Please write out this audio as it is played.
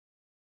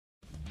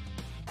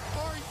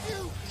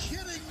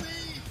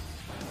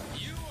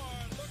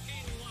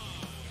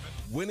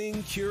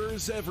Winning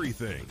cures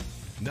everything.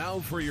 Now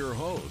for your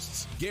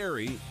hosts,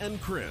 Gary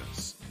and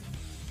Chris.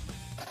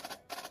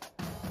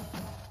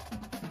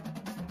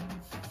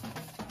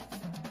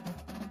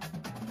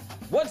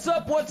 What's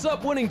up? What's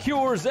up? Winning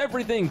cures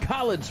everything.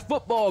 College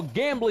football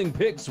gambling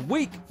picks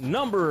week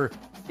number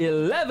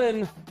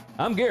 11.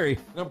 I'm Gary.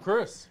 And I'm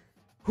Chris.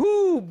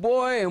 Whoo,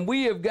 boy, and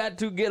we have got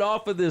to get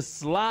off of this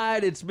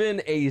slide. It's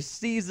been a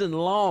season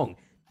long,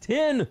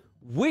 10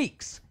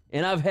 weeks,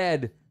 and I've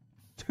had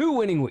 2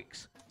 winning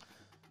weeks.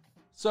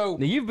 So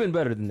now you've been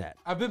better than that.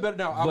 I've been better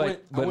now.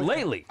 But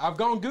lately, I've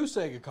gone goose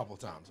egg a couple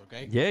of times.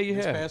 Okay. Yeah, you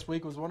have. This past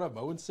week was one of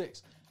them.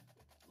 0-6.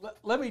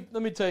 Let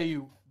me tell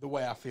you the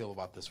way I feel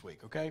about this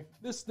week. Okay.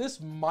 This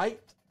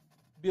might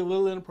be a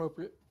little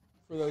inappropriate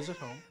for those at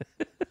home.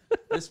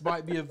 This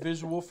might be a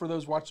visual for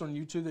those watching on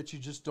YouTube that you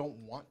just don't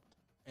want,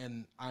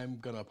 and I'm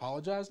gonna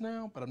apologize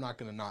now, but I'm not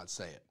gonna not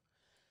say it.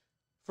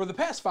 For the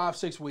past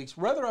 5-6 weeks,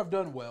 whether I've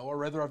done well or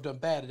whether I've done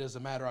bad, it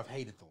doesn't matter. I've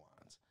hated the lines.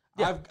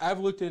 Yeah. I've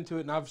looked into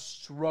it and I've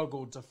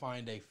struggled to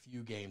find a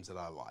few games that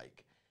I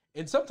like.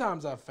 And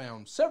sometimes I've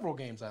found several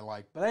games I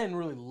like, but I didn't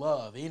really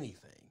love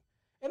anything.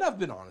 And I've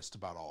been honest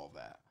about all of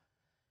that.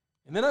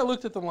 And then I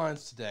looked at the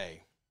lines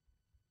today,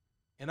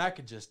 and I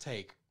could just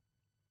take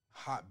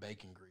hot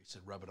bacon grease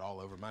and rub it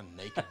all over my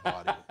naked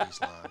body with these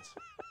lines.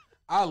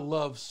 I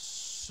love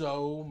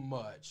so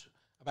much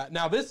about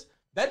now.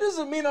 That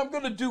doesn't mean I'm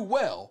going to do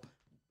well.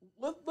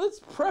 Let's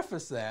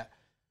preface that.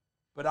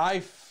 But I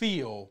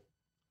feel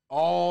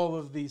all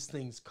of these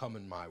things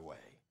coming my way.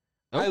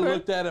 Okay. I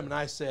looked at them and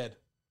I said,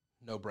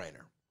 no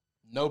brainer,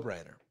 no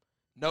brainer,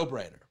 no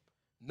brainer,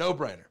 no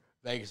brainer.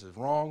 Vegas is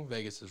wrong.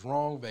 Vegas is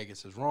wrong.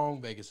 Vegas is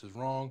wrong. Vegas is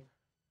wrong.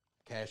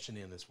 Cashing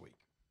in this week.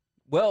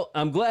 well,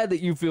 I'm glad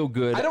that you feel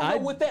good. I don't know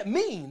what that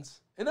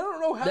means, and I don't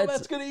know how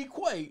that's going to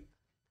equate.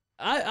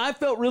 I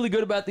felt really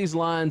good about these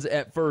lines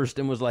at first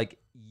and was like,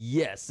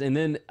 yes. And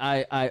then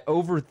I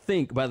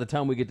overthink by the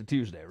time we get to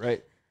Tuesday,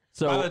 right?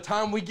 So by the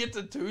time we get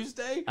to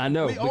Tuesday, I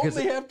know we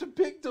only have to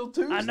pick till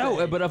Tuesday. I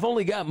know, but I've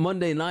only got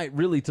Monday night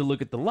really to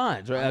look at the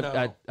lines,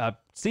 right? I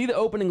see the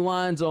opening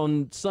lines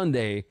on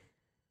Sunday,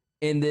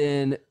 and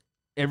then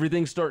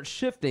everything starts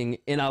shifting.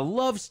 And I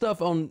love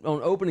stuff on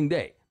opening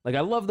day. Like,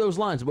 I love those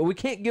lines, but we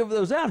can't give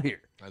those out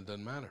here. That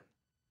doesn't matter.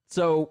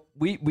 So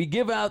we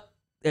give out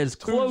as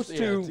close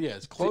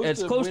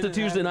to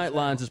Tuesday night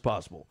lines as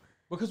possible.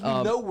 Because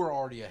we know we're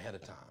already ahead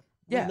of time.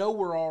 We know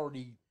we're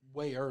already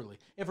way early.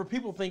 And for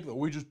people to think that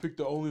we just picked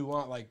the only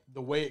line, like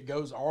the way it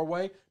goes our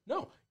way,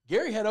 no.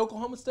 Gary had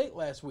Oklahoma State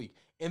last week.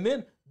 And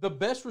then the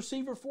best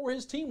receiver for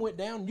his team went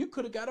down. You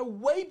could have got a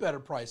way better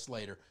price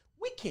later.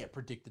 We can't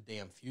predict the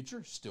damn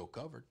future. Still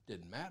covered.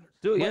 Didn't matter.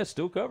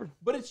 Still covered.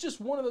 But it's just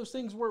one of those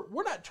things where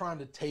we're not trying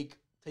to take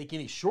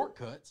any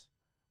shortcuts.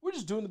 We're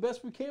just doing the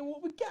best we can with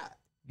what we got.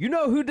 You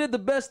know who did the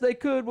best they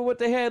could with what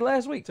they had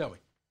last week? Tell me.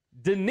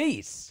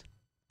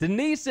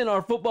 Denise in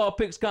our football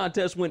picks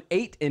contest went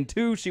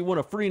 8-2. She won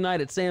a free night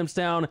at Sam's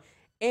Town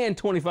and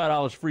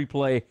 $25 free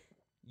play.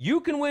 You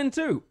can win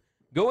too.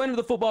 Go into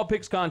the football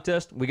picks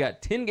contest. We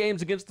got 10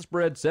 games against the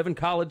spread, 7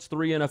 college,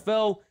 3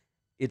 NFL.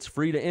 It's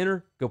free to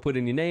enter. Go put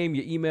in your name,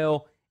 your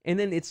email, and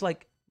then it's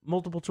like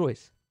multiple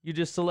choice. You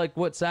just select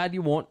what side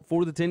you want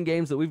for the 10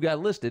 games that we've got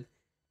listed,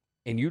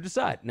 and you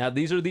decide. Now,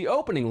 these are the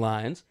opening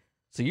lines,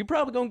 so you're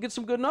probably going to get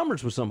some good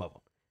numbers with some of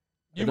them.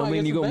 You don't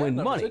mean you're going to win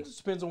money. It just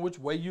depends on which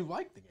way you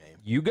like the game.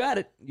 You got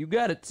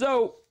it.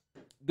 So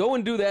go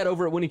and do that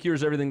over at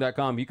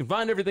winningcureseverything.com. You can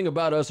find everything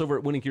about us over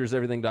at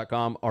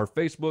winningcureseverything.com. Our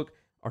Facebook,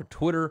 our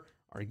Twitter,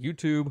 our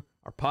YouTube,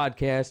 our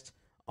podcasts,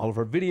 all of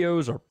our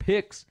videos, our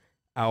picks,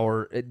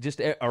 our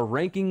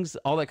rankings,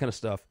 all that kind of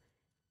stuff.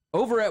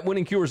 Over at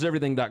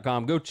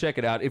winningcureseverything.com. Go check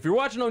it out. If you're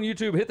watching on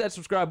YouTube, hit that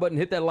subscribe button,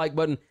 hit that like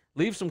button,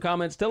 leave some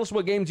comments. Tell us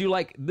what games you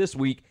like this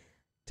week.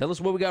 Tell us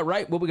what we got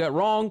right, what we got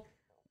wrong.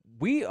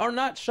 We are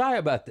not shy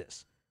about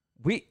this.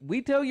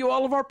 We tell you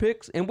all of our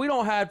picks, and we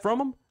don't hide from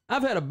them.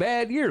 I've had a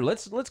bad year.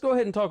 Let's go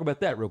ahead and talk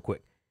about that real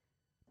quick.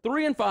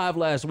 3-5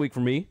 last week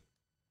for me.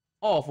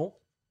 Awful.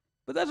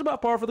 But that's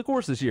about par for the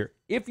course this year.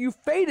 If you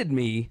faded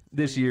me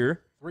this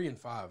year...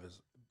 3-5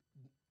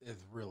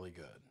 is really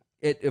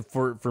good.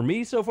 For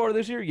me so far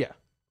this year, yeah.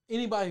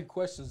 Anybody who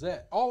questions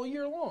that all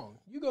year long,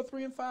 you go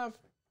 3-5,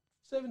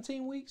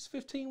 17 weeks,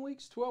 15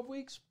 weeks, 12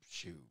 weeks,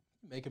 shoot,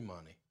 making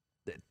money.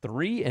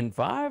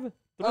 3-5?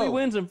 3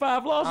 wins and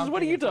 5 losses?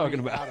 What are you talking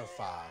about? Out of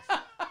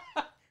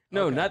 5.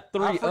 No, okay. Not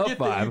 3 I of 5.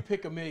 That you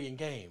pick a million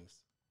games.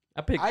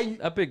 I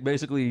pick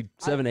basically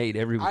 7-8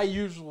 every week. I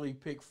usually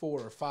pick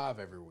 4 or 5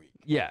 every week.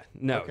 Yeah,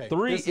 no. Okay.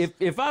 3.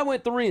 If I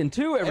went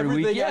 3-2 every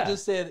week, everything I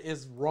just said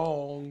is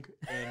wrong,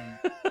 and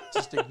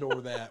just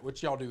ignore that,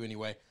 which y'all do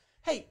anyway.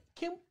 Hey,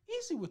 Kim,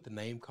 easy with the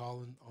name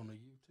calling on the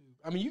YouTube.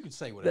 I mean, you can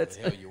say whatever the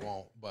hell you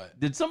want, but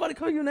did somebody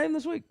call your name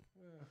this week?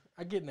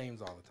 I get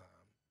names all the time.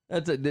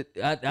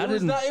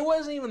 It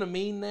wasn't even a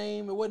mean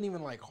name. It wasn't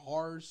even like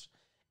harsh.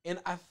 And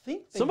I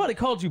think somebody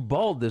called you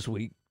bald this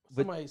week.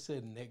 Somebody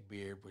said neck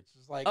beard, which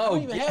is like, I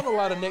don't even have a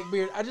lot of neck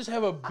beard. I just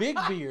have a big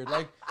beard.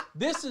 Like,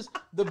 this is,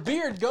 the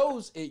beard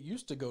goes, it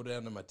used to go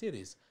down to my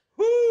titties.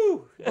 Woo!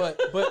 Woo!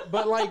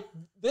 But like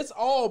that's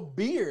all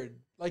beard.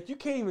 Like you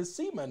can't even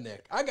see my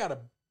neck. I got a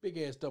big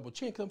ass double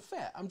chin because I'm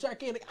fat. I'm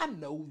gigantic. I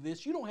know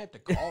this. You don't have to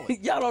call it.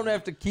 Y'all don't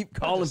have to keep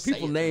calling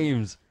people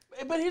names.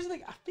 But here's the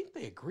thing. I think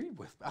they agreed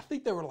with me. I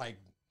think they were like,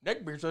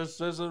 neck beard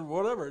says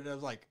whatever. And I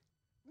was like,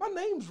 my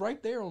name's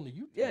right there on the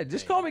YouTube. Yeah,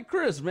 just call me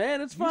Chris,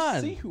 man. It's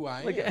fine. You see who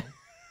I am. Come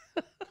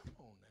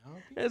on now.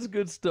 That's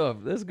good stuff.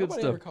 That's good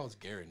Nobody stuff. ever calls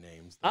Gary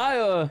names.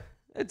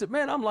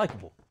 Man, I'm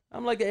likable.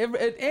 I'm like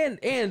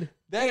and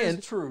that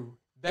is true.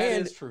 That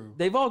is true.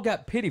 They've all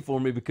got pity for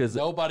me because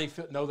no,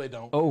 they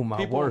don't. Oh my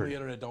People word! on the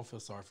internet don't feel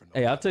sorry for nobody.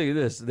 Hey, I'll tell you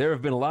this: there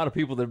have been a lot of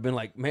people that have been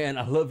like, "Man,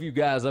 I love you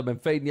guys. I've been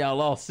fading y'all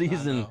all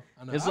season."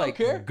 I know. It's I don't like,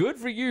 care. good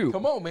for you.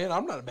 Come on, man.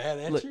 I'm not mad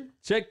at Look, you.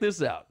 check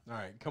this out. All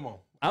right, come on.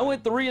 I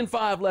went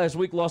 3-5 last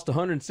week, lost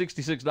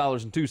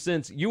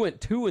 $166.02. You went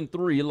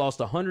 2-3, lost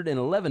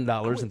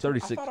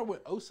 $111.36. I thought I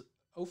went 0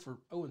 for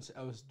 0 and 6.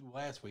 I was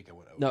last week. I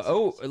went 0.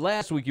 No,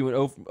 last week you went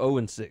 0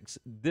 and 6.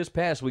 This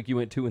past week you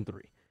went 2 and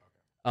 3.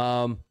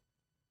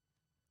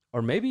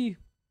 Or maybe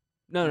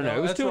no. It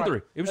was 2 and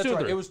 3. It was 2 and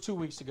 3. It was 2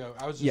 weeks ago.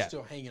 I was just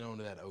still hanging on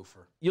to that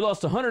offer. You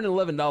lost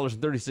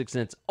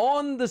 $111.36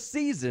 on the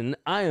season.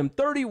 I am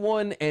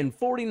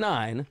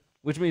 31-49,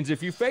 which means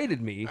if you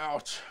faded me,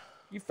 ouch.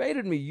 You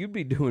faded me, you'd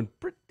be doing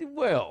pretty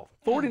well.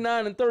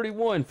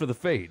 49-31 for the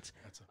fades.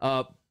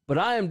 But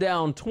I am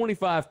down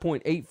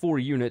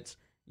 25.84 units.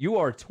 You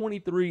are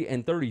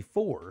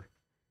 23-34,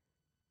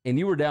 and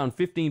you were down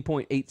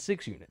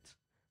 15.86 units.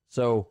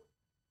 So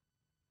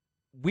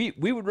we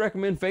would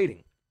recommend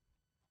fading.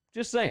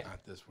 Just saying.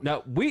 Not this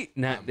week.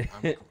 Now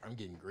I'm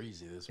getting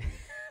greasy this week.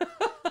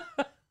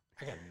 I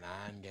got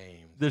 9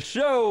 games. The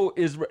show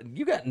is.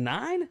 You got 9?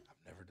 I've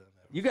never done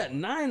that. You got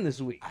 9 this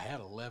week. I had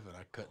 11.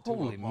 I cut 2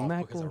 Holy of them off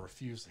because I mackerel.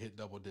 refused to hit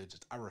double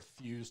digits. I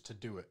refused to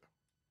do it.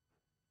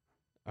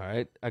 All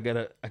right, I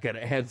gotta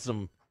add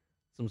some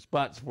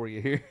spots for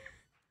you here.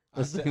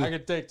 I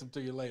can text them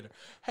to you later.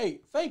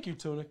 Hey, thank you,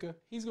 Tunica.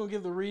 He's gonna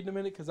give the read in a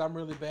minute because I'm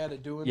really bad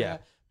at doing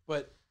that.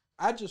 But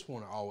I just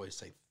want to always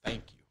say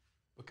thank you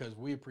because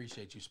we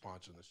appreciate you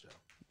sponsoring the show.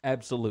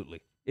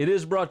 Absolutely. It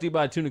is brought to you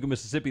by Tunica,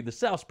 Mississippi, the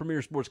South's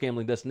premier sports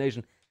gambling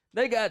destination.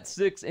 They got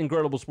 6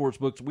 incredible sports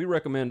books. We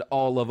recommend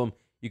all of them.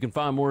 You can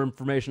find more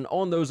information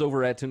on those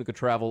over at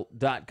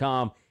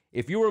tunicatravel.com.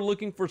 If you are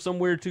looking for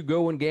somewhere to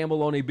go and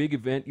gamble on a big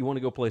event, you want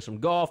to go play some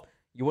golf,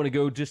 you want to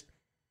go just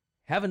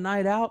have a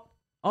night out,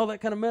 all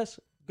that kind of mess,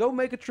 go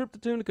make a trip to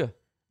Tunica.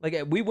 Like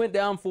we went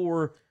down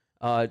for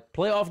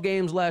playoff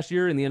games last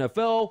year in the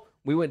NFL.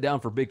 We went down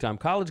for big-time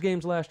college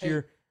games last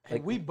year. Hey,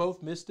 we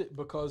both missed it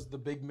because of the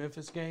big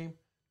Memphis game.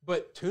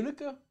 But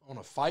Tunica on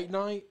a fight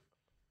night,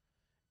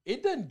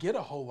 it doesn't get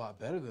a whole lot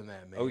better than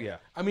that, man. Oh, yeah.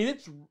 I mean,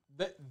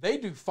 they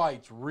do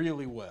fights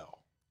really well.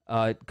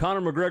 Conor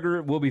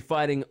McGregor will be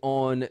fighting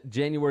on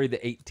January the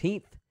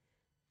 18th,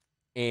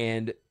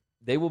 and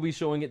they will be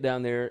showing it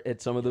down there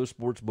at some of those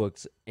sports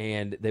books,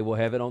 and they will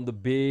have it on the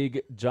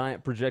big,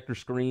 giant projector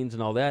screens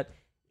and all that.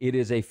 It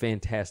is a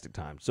fantastic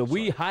time. So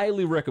we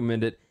highly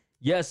recommend it.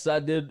 Yes, I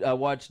did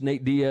watch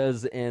Nate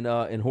Diaz and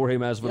Jorge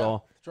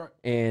Masvidal, that's right.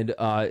 and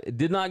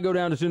did not go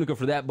down to Tunica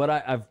for that, but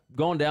I've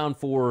gone down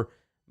for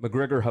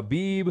McGregor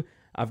Habib.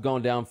 I've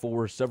gone down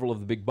for several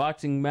of the big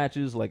boxing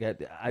matches. Like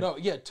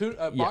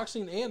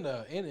boxing and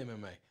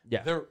MMA.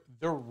 Yeah, they're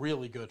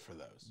really good for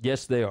those.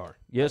 Yes, they are.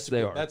 Yes,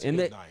 they are. That's a and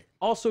good night.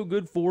 Also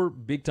good for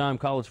big time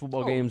college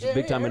football games,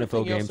 big time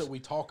NFL games. That we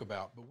talk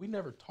about, but we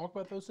never talk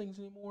about those things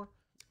anymore.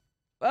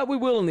 We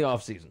will in the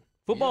off season.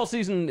 Football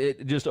season,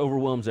 it just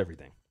overwhelms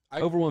everything.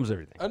 Overwhelms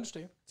everything. I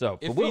understand. So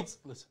it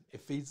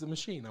feeds the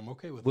machine. I'm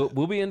okay with that.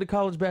 We'll be into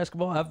college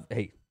basketball.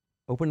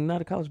 Opening night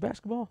of college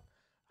basketball.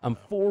 I'm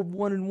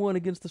 4-1-1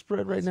 against the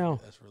spread right now.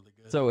 That's really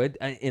good. So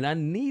I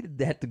needed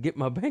that to get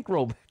my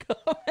bankroll back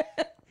up.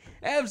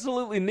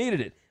 Absolutely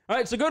needed it. All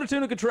right, so go to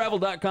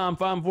tunicatravel.com,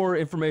 find more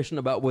information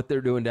about what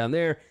they're doing down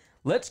there.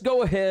 Let's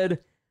go ahead.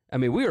 I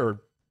mean, we are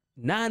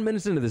 9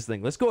 minutes into this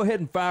thing. Let's go ahead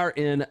and fire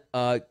in.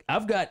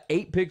 I've got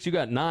 8 picks. You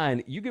got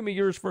 9. You give me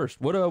yours first.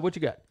 What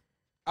you got?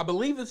 I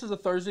believe this is a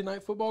Thursday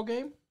night football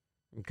game.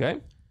 Okay.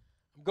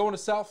 I'm going to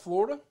South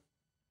Florida,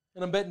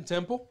 and I'm betting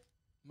Temple.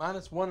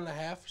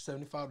 -1.5 for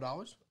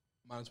 $75.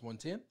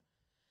 -110.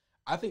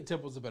 I think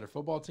Temple's a better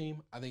football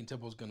team. I think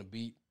Temple's going to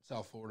beat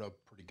South Florida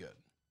pretty good.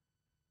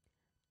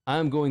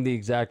 I'm going the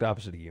exact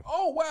opposite of you.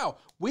 Oh, wow.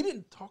 We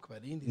didn't talk about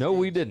any of these No, games.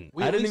 we didn't.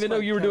 I didn't even know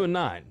you were doing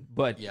 9.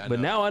 But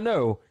now I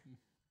know.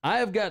 I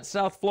have got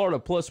South Florida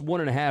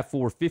 +1.5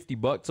 for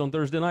 $50 on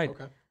Thursday night.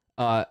 Okay.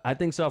 I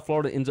think South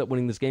Florida ends up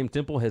winning this game.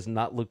 Temple has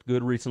not looked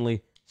good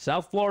recently.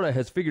 South Florida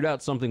has figured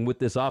out something with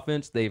this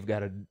offense. They've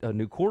got a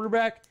new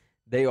quarterback.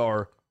 They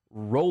are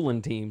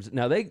rolling teams.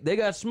 Now, they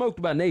got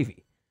smoked by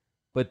Navy,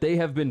 but they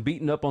have been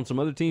beaten up on some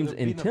other teams.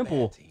 And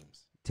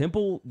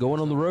Temple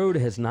going on the road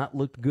has not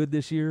looked good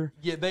this year.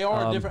 Yeah, they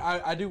are different.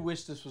 I do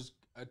wish this was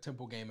a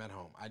Temple game at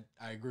home.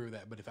 I agree with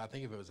that. But if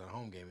it was a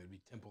home game, it would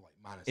be Temple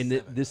 -7. And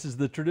this is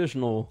the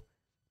traditional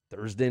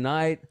Thursday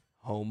night,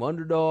 home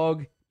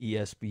underdog,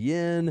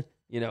 ESPN,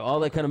 all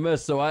that kind of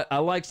mess. So I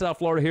like South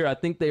Florida here. I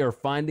think they are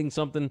finding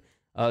something.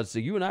 So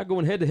you and I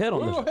going head-to-head on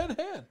We'll this go one.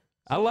 head-to-head.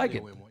 I like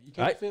it. You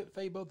can't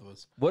fade both of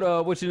us.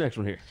 What's your next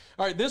one here?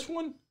 All right, this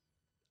one,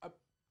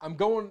 I'm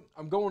going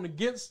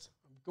against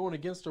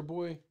our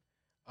boy,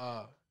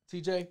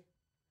 TJ.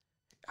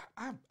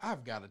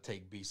 I've got to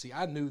take BC.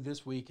 I knew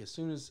this week as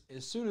soon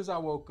as I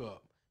woke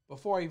up,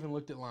 before I even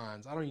looked at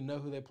lines, I don't even know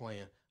who they're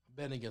playing. I'm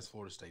betting against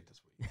Florida State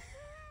this week.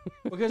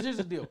 Because here's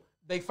the deal.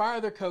 They fire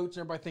their coach, and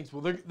everybody thinks,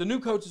 well, the new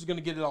coach is going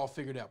to get it all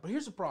figured out. But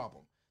here's the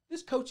problem.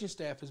 This coaching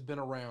staff has been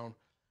around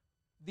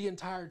the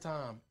entire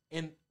time,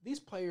 and these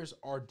players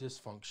are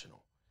dysfunctional.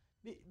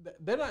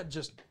 They're not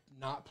just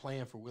not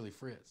playing for Willie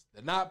Fritz.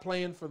 They're not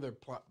playing for the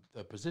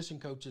position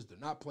coaches. They're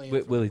not playing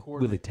for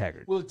Willie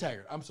Taggart. Willie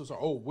Taggart. I'm so sorry.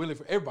 Oh,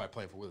 everybody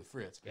playing for Willie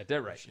Fritz. Got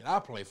that right. Shit, I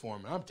play for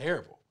him, and I'm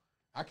terrible.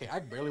 I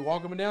can barely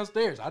walk him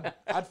downstairs.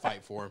 I'd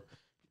fight for him.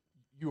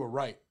 You were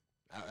right.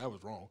 I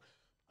was wrong.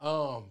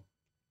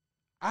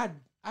 And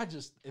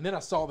then I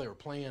saw they were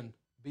playing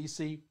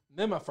BC. And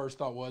then my first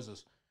thought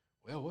was,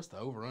 well, what's the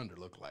over-under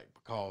look like?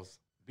 Because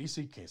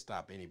BC can't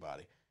stop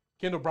anybody.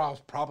 Kendall Brown's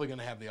probably going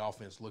to have the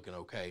offense looking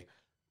okay.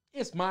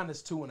 It's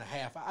 -2.5.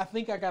 I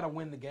think I got to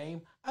win the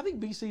game. I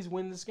think BC's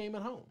winning this game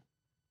at home.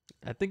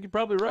 I think you're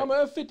probably right. I'm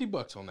going to have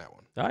 $50 on that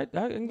one. All right,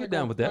 I can get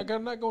down with that.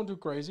 I'm not going too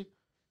crazy.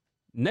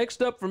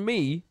 Next up for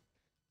me,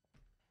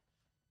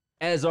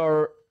 as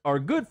our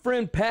good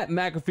friend Pat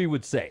McAfee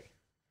would say,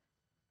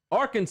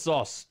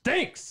 Arkansas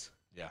stinks.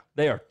 Yeah.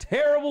 They are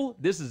terrible.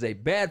 This is a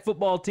bad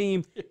football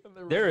team. Yeah,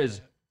 there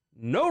is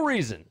no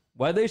reason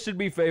why they should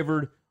be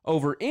favored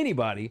over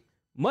anybody,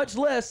 much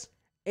less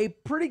a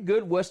pretty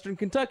good Western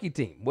Kentucky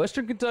team.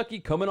 Western Kentucky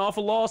coming off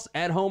a loss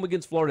at home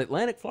against Florida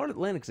Atlantic. Florida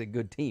Atlantic's a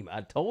good team.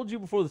 I told you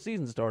before the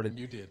season started.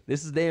 You did.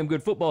 This is a damn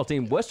good football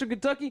team. Western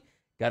Kentucky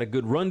got a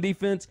good run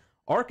defense.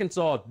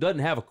 Arkansas doesn't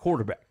have a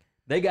quarterback.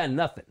 They got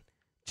nothing.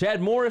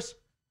 Chad Morris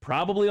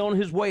probably on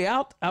his way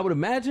out, I would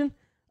imagine.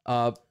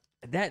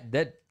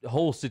 That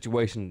whole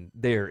situation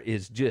there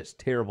is just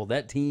terrible.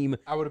 That team.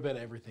 I would have bet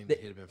everything that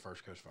he'd have been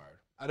first coach fired.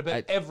 I'd have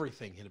bet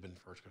everything he'd have been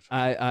first coach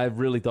fired. I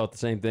really thought the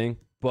same thing,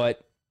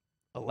 but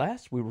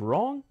alas, we were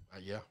wrong.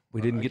 Yeah.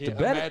 We didn't get to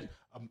bet it.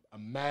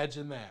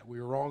 Imagine that.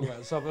 We were wrong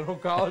about something on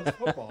college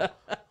football.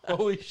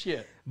 Holy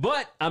shit.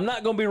 But I'm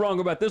not going to be wrong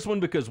about this one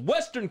because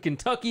Western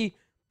Kentucky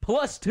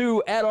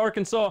 +2 at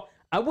Arkansas.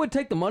 I would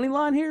take the money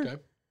line here. Okay.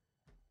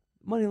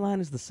 Money line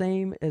is the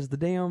same as the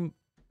damn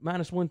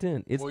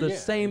 -110. It's the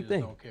same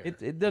thing.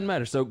 It doesn't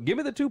matter. So give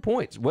me the 2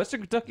 points.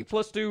 Western Kentucky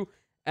 +2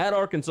 at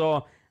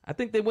Arkansas. I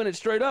think they win it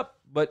straight up,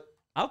 but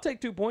I'll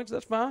take 2 points.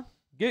 That's fine.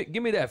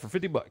 Give me that for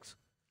 $50.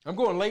 I'm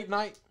going late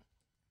night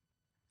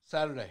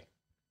Saturday.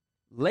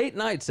 Late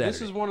night Saturday.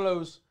 This is one of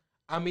those,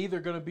 I'm either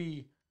going to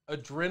be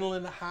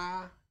adrenaline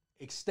high,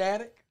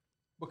 ecstatic,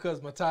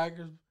 because my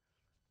Tigers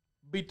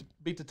beat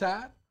the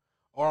Tide,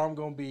 or I'm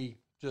going to be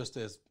just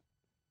as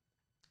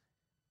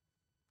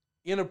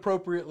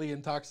inappropriately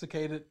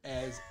intoxicated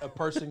as a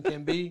person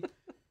can be,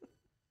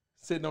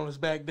 sitting on his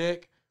back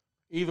deck.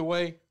 Either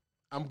way,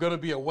 I'm going to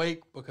be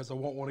awake because I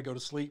won't want to go to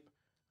sleep.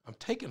 I'm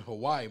taking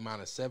Hawaii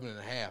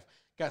 -7.5.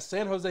 Got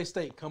San Jose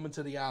State coming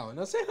to the island.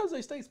 Now, San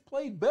Jose State's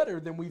played better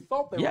than we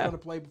thought they were going to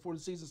play before the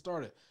season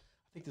started.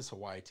 I think this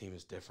Hawaii team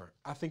is different.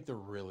 I think they're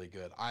really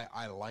good.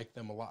 I like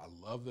them a lot.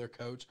 I love their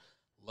coach,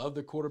 love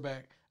their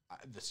quarterback,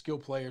 the skill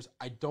players.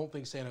 I don't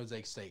think San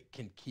Jose State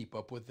can keep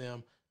up with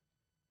them.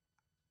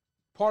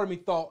 Part of me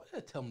thought,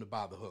 tell them to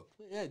buy the hook.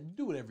 Yeah,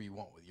 do whatever you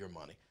want with your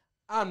money.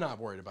 I'm not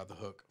worried about the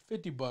hook.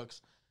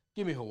 $50.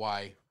 Give me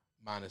Hawaii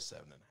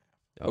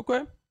 -7.5.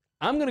 Okay.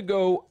 I'm going to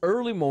go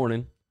early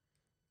morning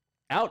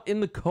out in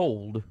the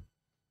cold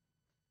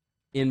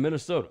in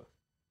Minnesota.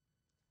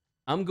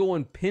 I'm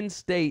going Penn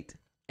State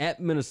at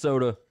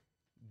Minnesota.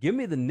 Give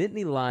me the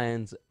Nittany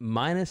Lions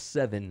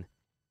 -7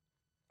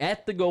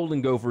 at the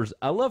Golden Gophers.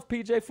 I love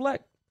PJ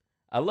Fleck.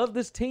 I love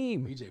this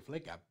team. PJ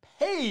Fleck got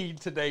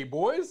paid today,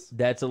 boys.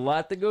 That's a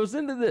lot that goes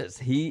into this.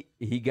 He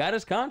got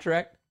his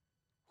contract.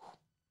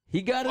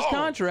 He got his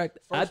contract.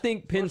 I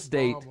think Penn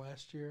State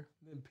last year,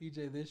 then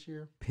PJ this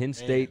year. Penn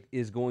State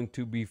is going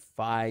to be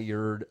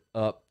fired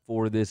up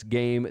for this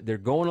game. They're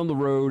going on the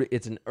road.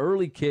 It's an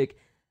early kick.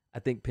 I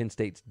think Penn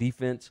State's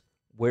defense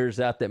wears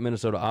out that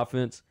Minnesota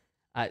offense.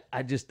 I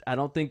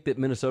don't think that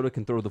Minnesota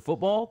can throw the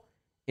football.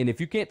 And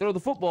if you can't throw the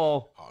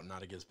football,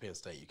 not against Penn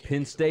State. You can't.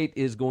 Penn State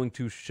is going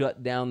to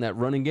shut down that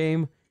running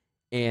game.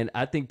 And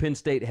I think Penn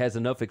State has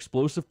enough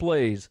explosive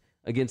plays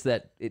against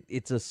that.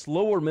 It's a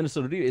slower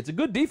Minnesota defense. It's a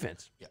good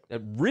defense. Yeah.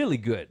 Really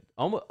good.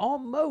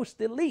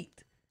 Almost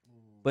elite.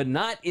 But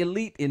not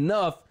elite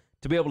enough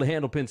to be able to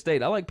handle Penn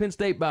State. I like Penn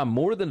State by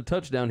more than a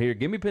touchdown here.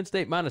 Give me Penn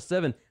State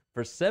 -7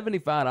 for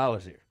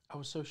 $75 here. I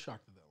was so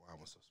shocked that line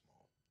was so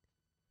small.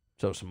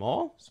 So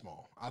small?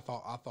 Small. I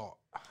thought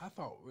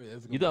it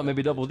was you thought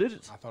maybe double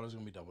digits? I thought it was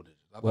going to be double digits.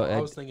 I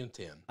was thinking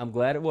 10. I'm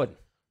glad it wasn't.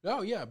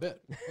 Oh, yeah, I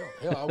bet.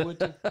 Hell, I would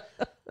too.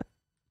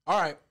 All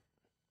right.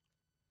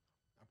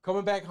 I'm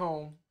coming back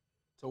home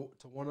to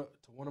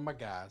one of my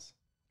guys,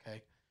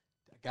 okay?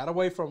 I got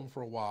away from them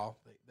for a while.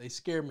 They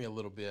scared me a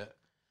little bit.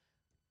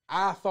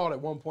 I thought at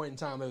one point in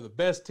time they were the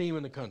best team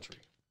in the country.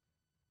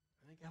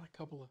 I think got a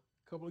couple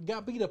of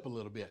got beat up a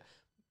little bit.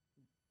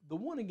 The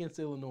one against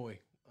Illinois,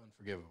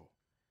 unforgivable.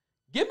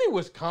 Give me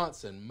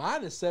Wisconsin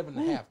minus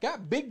 7.5.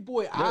 Got big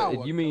boy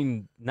Iowa. You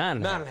mean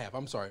 9.5? 9.5.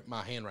 I'm sorry,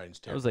 my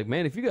handwriting's I terrible. was like,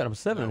 man, if you got them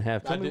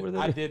 7.5, tell me where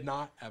I they. did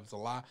not. That was a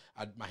lie.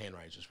 My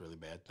handwriting's just really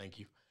bad. Thank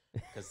you,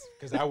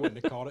 because I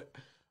wouldn't have caught it.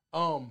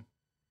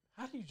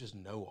 How do you just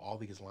know all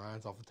these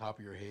lines off the top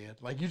of your head?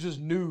 Like you just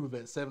knew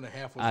that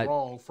 7.5 was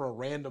wrong for a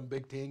random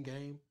Big Ten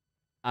game.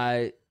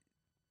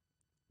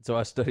 So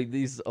I studied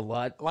these a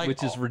lot,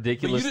 which is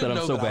ridiculous that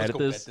I'm so bad at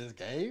this. Bet this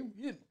game?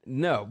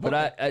 No,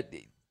 but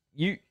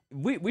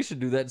we should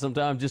do that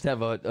sometime. Just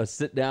have a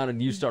sit down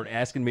and you start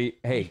asking me,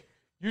 hey,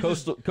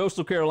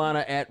 Coastal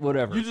Carolina at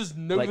whatever. You just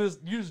knew this.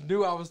 You just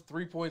knew I was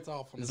 3 points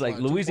off. It's like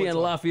Louisiana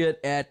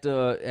Lafayette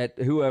at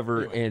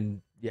whoever, anyway.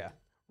 And yeah.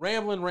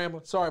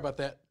 Rambling. Sorry about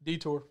that.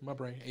 Detour. My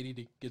brain,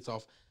 ADD, gets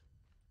off.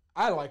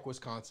 I like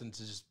Wisconsin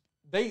to just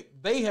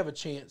they have a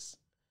chance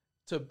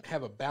to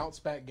have a bounce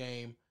back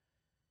game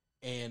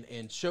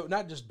and show,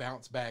 not just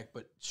bounce back,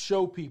 but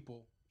show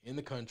people in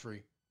the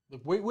country.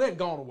 Look, we ain't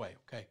gone away,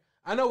 okay?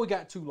 I know we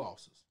got 2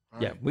 losses.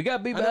 All yeah, right? we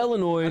got beat by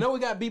Illinois. I know we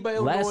got beat by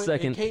Illinois. Last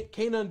second. And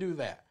can't undo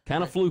that.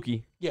 Kind of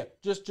fluky. Yeah,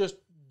 just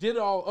undid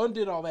all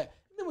that.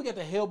 And then we got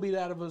the hell beat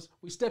out of us.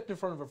 We stepped in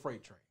front of a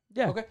freight train.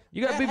 Yeah. Okay.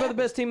 You got beat by the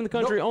best team in the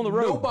country on the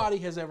road. Nobody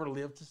has ever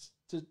lived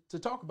to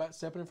talk about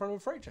stepping in front of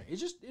a freight train. It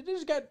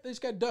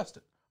just got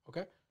dusted.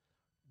 Okay.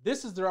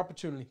 This is their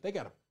opportunity. They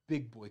got a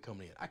big boy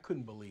coming in. I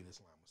couldn't believe this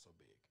line was so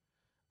big.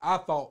 I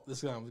thought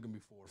this line was gonna be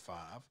 4 or 5.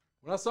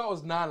 When I saw it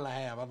was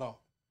 9.5, I thought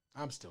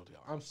I'm still taking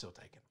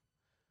them.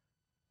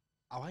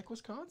 I like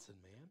Wisconsin,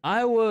 man.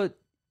 Iowa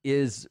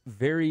is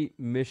very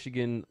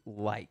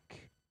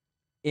Michigan-like.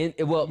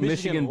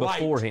 Michigan light.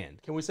 beforehand.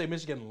 Can we say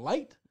Michigan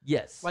light?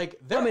 Yes. Like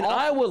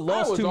Iowa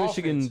lost to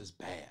Michigan. Is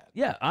bad.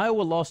 Yeah,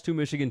 Iowa lost to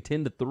Michigan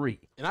 10-3.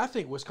 And I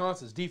think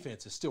Wisconsin's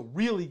defense is still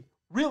really,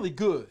 really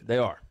good. They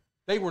are.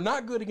 They were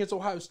not good against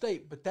Ohio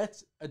State, but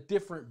that's a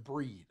different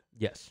breed.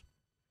 Yes.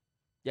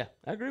 Yeah,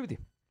 I agree with you.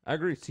 I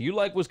agree. So you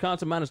like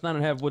Wisconsin minus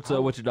 9.5.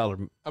 What's your dollar?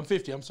 I'm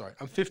 50. I'm sorry.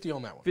 I'm 50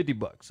 on that one.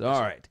 $50.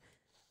 All right.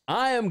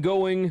 I am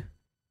going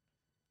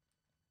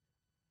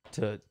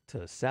to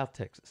South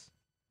Texas.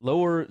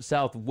 Lower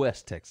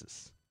Southwest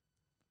Texas.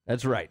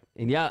 That's right.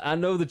 And yeah, I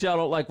know that y'all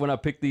don't like when I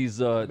pick these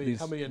how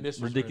many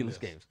initials ridiculous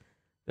games.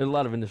 There's a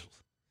lot of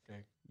initials.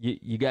 Okay.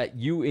 You got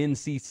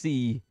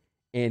UNCC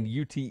and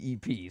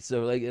UTEP.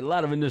 So like a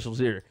lot of initials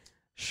here.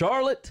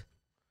 Charlotte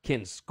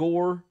can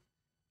score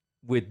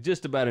with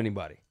just about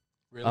anybody.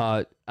 Really?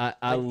 I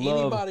love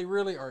anybody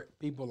really, or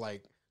people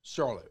like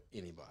Charlotte.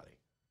 Anybody.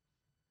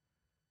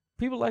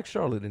 People like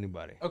Charlotte.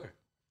 Anybody. Okay.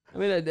 I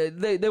mean, they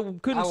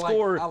couldn't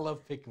score. I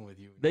love picking with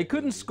you. They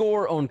couldn't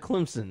score on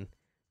Clemson,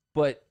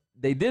 but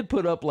they did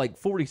put up like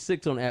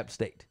 46 on App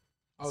State.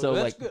 Oh, so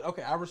that's like, good.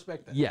 Okay, I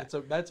respect that. Yeah,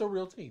 that's a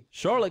real team.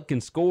 Charlotte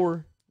can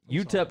score.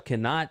 UTEP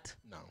cannot.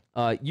 No.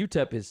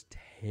 UTEP is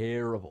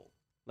terrible.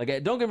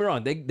 Like, don't get me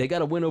wrong. They got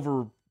to win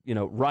over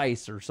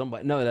Rice or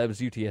somebody. No, that was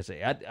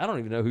UTSA. I don't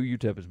even know who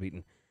UTEP is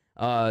beating.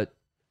 I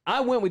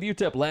went with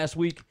UTEP last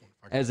week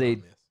as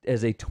a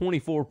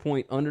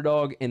 24-point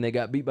underdog, and they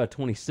got beat by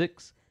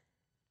 26.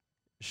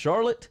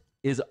 Charlotte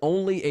is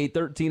only a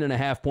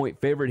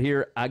 13.5-point favorite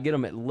here. I get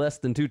them at less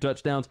than 2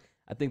 touchdowns.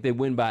 I think they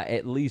win by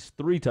at least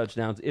 3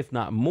 touchdowns, if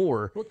not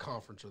more. What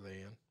conference are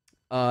they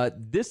in?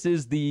 This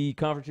is the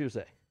Conference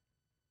USA.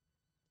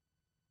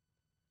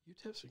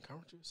 UTEP's in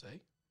Conference USA?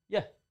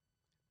 Yeah.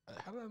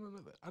 How did I know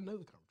that? I know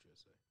the Conference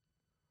USA.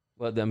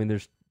 Well, I mean,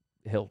 there's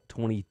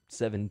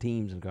 27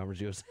 teams in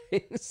Conference USA,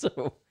 so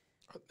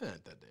not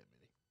that damn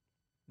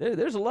many.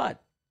 There's a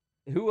lot.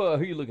 Who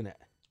are you looking at?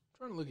 I'm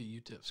trying to look at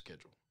UTEP's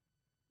schedule.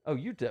 Oh,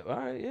 UTEP. All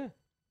right, yeah.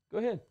 Go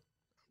ahead.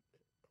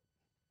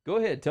 Go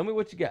ahead. Tell me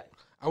what you got.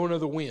 I want to know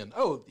the win.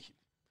 Oh,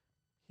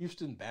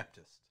 Houston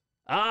Baptist.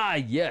 Ah,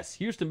 yes,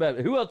 Houston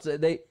Baptist. Who else?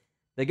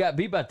 They got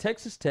beat by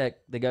Texas Tech.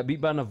 They got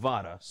beat by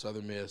Nevada.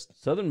 Southern Miss,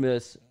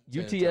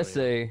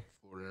 UTSA.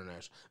 Florida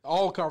International.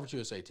 All Conference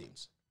USA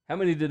teams. How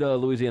many did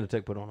Louisiana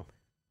Tech put on them?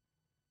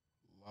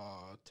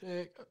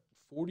 Tech,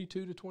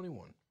 42-21.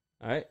 All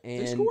right,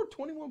 and they scored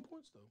 21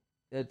 points though.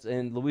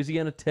 And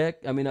Louisiana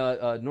Tech. I mean,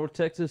 North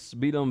Texas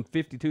beat them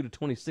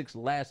 52-26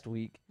 last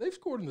week. They've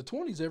scored in the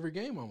 20s every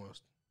game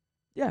almost.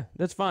 Yeah,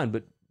 that's fine,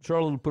 but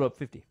Charlotte will put up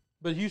 50.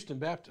 But Houston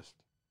Baptist,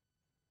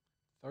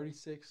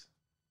 36-34.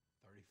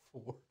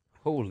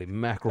 Holy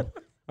mackerel!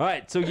 All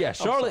right, so yeah,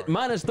 Charlotte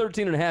minus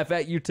 13.5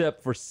 at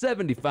UTEP for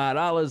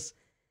 $75.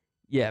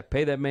 Yeah,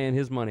 pay that man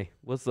his money.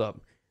 What's up?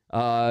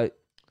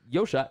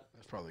 Yo shot.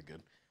 That's probably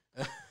good.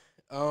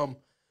 All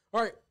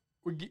right,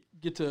 we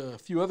get to a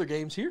few other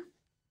games here.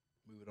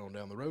 Moving on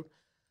down the road.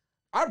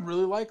 I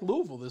really like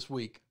Louisville this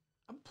week.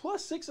 I'm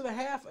plus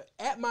 6.5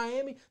 at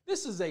Miami.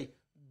 This is a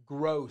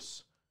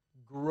gross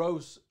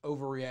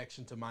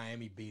overreaction to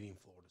Miami beating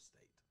Florida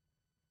State.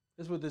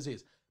 That's what this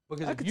is.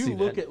 Because if you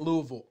look at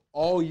Louisville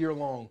all year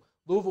long,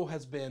 Louisville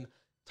has been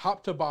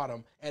top to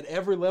bottom at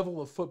every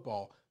level of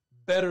football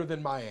better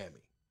than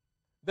Miami.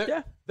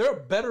 They're a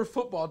better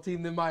football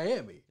team than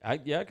Miami. I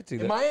could see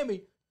that. And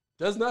Miami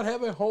does not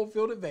have a home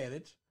field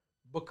advantage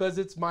because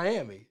it's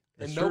Miami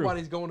and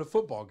nobody's going to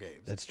football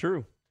games. That's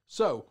true.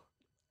 So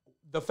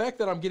the fact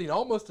that I'm getting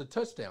almost a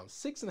touchdown,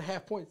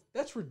 6.5 points,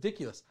 that's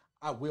ridiculous.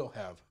 I will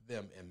have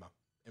them in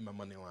my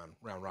money line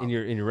round robin.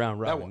 In your round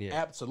robin, that will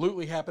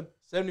absolutely happen.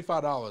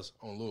 $75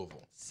 on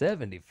Louisville.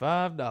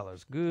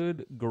 $75.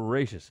 Good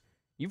gracious.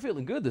 You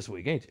feeling good this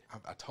week, ain't you?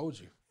 I told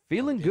you.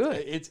 Feeling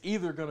good. It's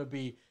either going to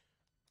be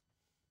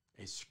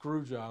a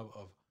screw job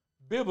of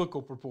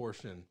biblical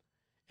proportion,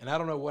 and I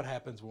don't know what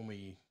happens when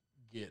we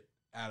get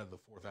out of the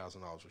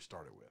 $4,000 we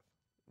started with.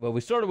 Well,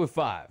 we started with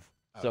 5.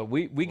 So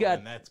we got,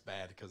 and that's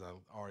bad because I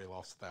already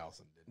lost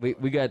 1,000.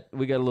 We got a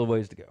little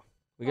ways to go.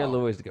 We got a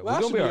little ways to go.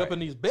 Well, we're gonna be up in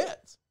these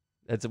bets.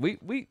 That's we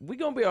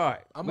gonna be all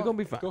right. We're gonna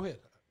be fine. Go ahead.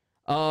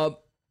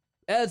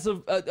 As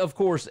of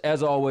course,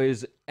 as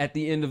always, at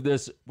the end of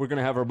this, we're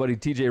gonna have our buddy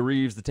TJ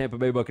Rives, the Tampa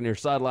Bay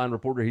Buccaneers sideline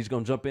reporter. He's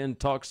gonna jump in,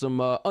 talk some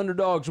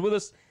underdogs with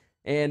us,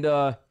 and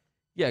go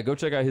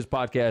check out his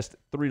podcast,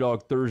 3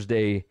 Dog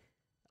Thursday.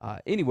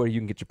 Anywhere you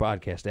can get your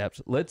podcast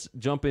apps. Let's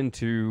jump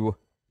into.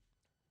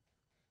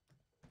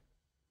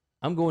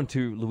 I'm going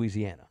to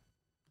Louisiana.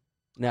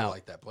 Now, I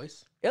like that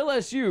place.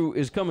 LSU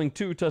is coming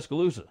to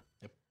Tuscaloosa.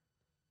 Yep.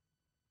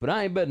 But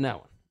I ain't betting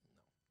that one.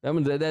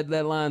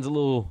 That line's a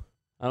little.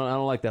 I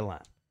don't like that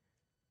line.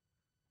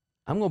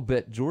 I'm gonna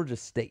bet Georgia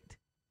State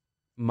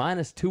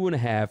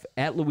 -2.5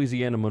 at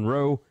Louisiana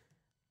Monroe,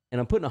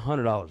 and I'm putting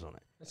 $100 on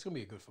it. That's gonna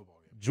be a good football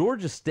game.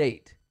 Georgia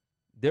State,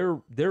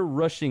 their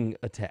rushing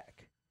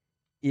attack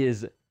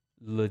is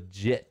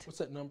legit. What's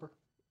that number?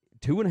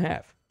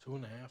 2.5.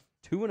 2.5.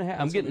 2.5.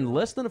 I'm getting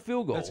less than a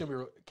field goal. That's gonna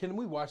be. Can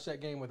we watch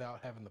that game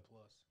without having the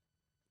plus?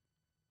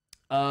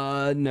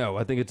 No.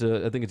 I think it's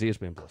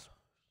ESPN Plus.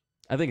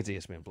 I think it's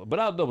ESPN Plus, but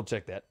I'll double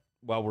check that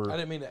while we're. I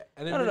didn't mean that.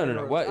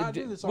 No. I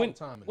do this all the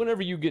time.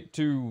 Whenever you get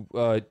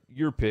to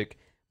your pick,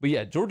 but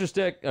yeah, Georgia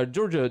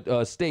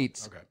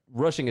State's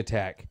rushing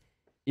attack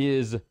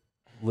is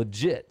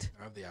legit,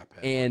 I have the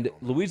iPad and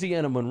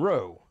Louisiana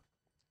Monroe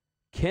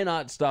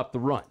cannot stop the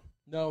run.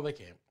 No, they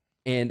can't.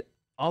 And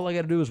all I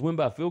got to do is win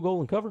by a field goal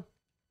and cover.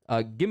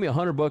 Give me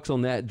 $100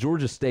 on that.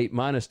 Georgia State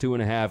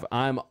 -2.5.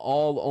 I'm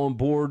all on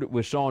board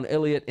with Sean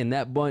Elliott and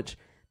that bunch.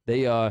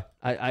 They, I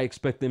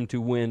expect them to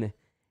win,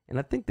 and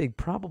I think they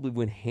probably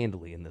win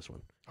handily in this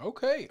one.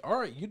 Okay, all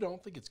right. You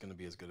don't think it's going to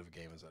be as good of a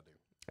game as I do?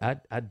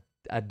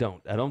 I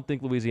don't. I don't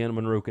think Louisiana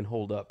Monroe can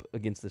hold up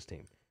against this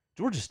team.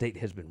 Georgia State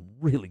has been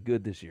really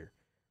good this year.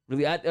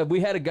 Really, we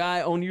had a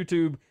guy on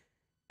YouTube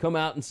come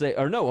out and say,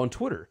 or no, on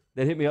Twitter,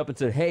 that hit me up and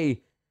said,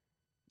 "Hey,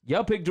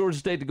 y'all picked Georgia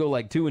State to go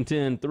like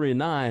 2-10,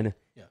 3-9."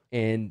 Yeah.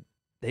 And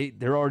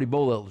they're already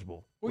bowl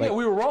eligible. Well, yeah,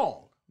 we were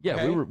wrong. Yeah,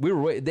 okay? we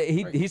were.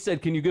 He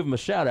said, "Can you give him a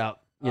shout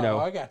out?" You know,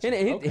 I got you.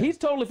 And he's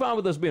totally fine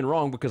with us being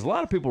wrong because a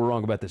lot of people were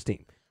wrong about this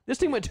team. This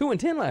team went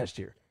 2-10 last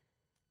year.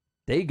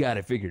 They got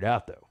it figured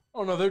out though.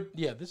 Oh no,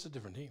 this is a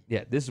different team.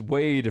 Yeah, this is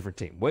way different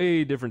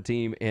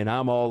team, and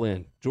I'm all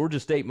in. Georgia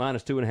State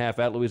 -2.5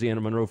 at Louisiana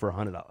Monroe for $100.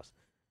 Might not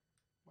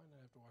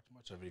have to watch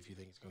much of it if you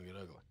think it's going to get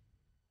ugly.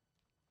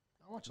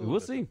 I'll watch a little We'll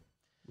bit. see.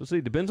 We'll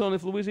see. Depends on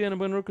if Louisiana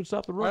Monroe can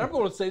stop the run. All right, I'm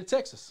going to the state of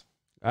Texas.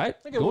 All right,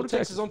 I got a little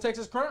Texas on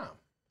Texas crime.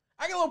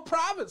 I got a little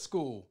private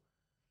school,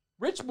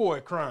 rich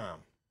boy crime.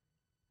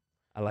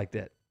 I like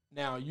that.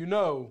 Now, you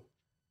know,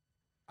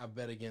 I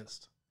bet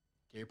against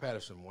Gary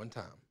Patterson one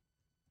time.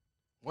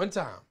 One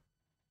time,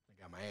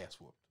 I got my ass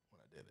whooped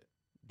when I did it.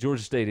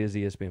 Georgia State is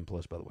ESPN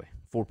Plus, by the way,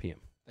 4 p.m.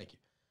 Thank you.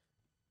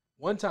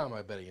 One time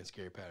I bet against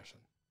Gary Patterson.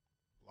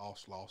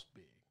 Lost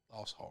big.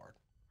 Lost hard.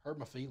 Hurt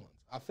my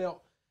feelings. I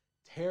felt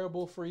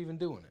terrible for even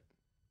doing it.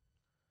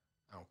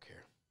 I don't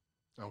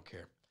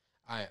care.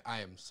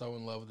 I am so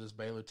in love with this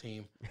Baylor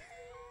team.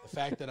 The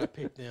fact that I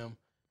picked them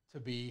to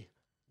be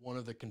one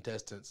of the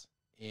contestants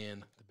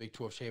in the Big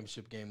 12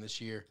 championship game this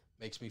year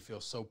makes me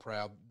feel so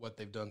proud what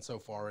they've done so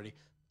far already.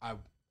 I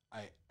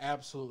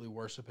absolutely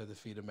worship at the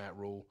feet of Matt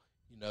Rule.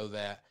 You know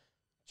that.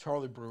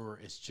 Charlie Brewer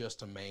is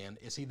just a man.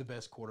 Is he the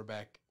best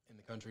quarterback in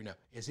the country? No.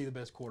 Is he the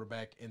best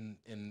quarterback in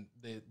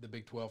the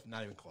Big 12?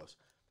 Not even close.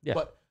 Yeah.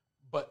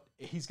 But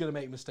he's going to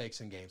make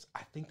mistakes in games.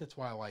 I think that's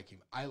why I like him.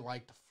 I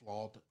like the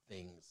flawed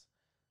things.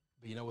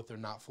 But you know what they're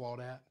not flawed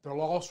at? Their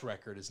loss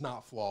record is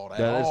not flawed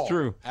at all. That's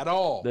true. At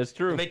all. That's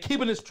true. And they're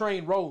keeping this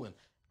train rolling.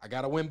 I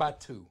got to win by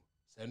 2.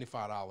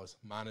 $75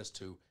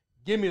 -2.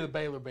 Give me the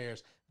Baylor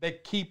Bears. They're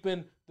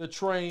keeping the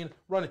train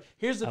running.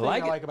 Here's the thing I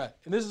like about it.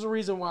 And this is the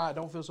reason why I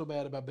don't feel so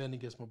bad about betting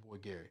against my boy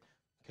Gary.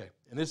 Okay.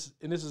 And this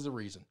is the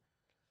reason.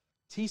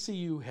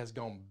 TCU has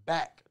gone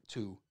back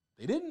to,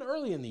 they didn't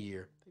early in the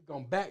year, they've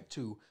gone back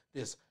to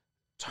this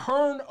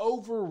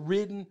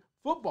turnover-ridden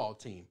football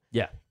team.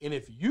 Yeah. And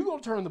if you're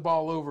going to turn the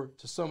ball over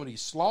to some of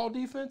these slaw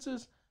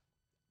defenses,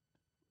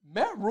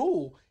 Matt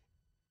Rule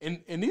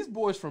and these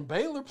boys from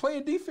Baylor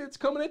playing defense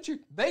coming at you,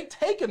 they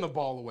taking the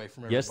ball away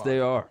from everybody. Yes, they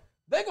are.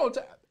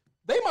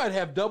 They might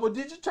have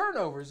double-digit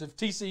turnovers if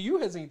TCU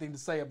has anything to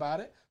say about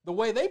it, the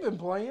way they've been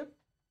playing.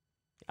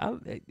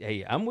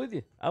 Hey, I'm with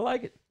you. I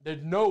like it.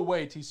 There's no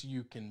way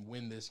TCU can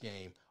win this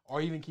game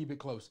or even keep it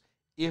close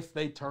if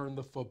they turn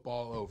the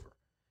football over.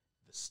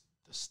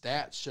 The The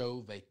stats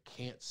show they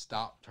can't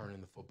stop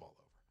turning the football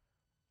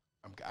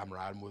over. I'm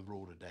riding with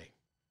Rule today.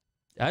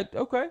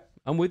 Okay,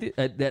 I'm with you.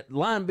 That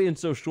line being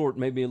so short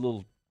made me a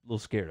little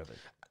scared of it.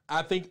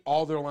 I think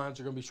all their lines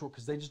are going to be short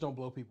because they just don't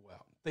blow people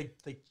out.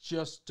 They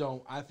just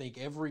don't. I think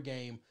every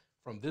game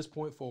from this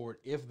point forward,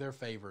 if they're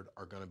favored,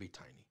 are going to be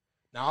tiny.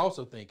 Now, I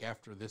also think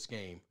after this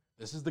game,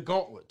 this is the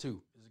gauntlet,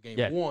 too. This is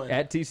game one.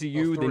 At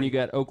TCU, then you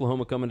got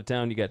Oklahoma coming to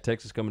town. You got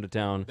Texas coming to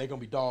town. They're going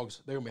to be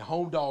dogs. They're going to be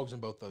home dogs in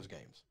both those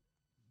games.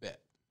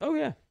 Bet. Oh,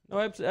 yeah. No,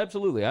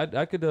 absolutely. I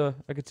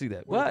could see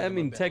that. Well, I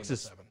mean,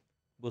 Texas,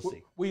 we'll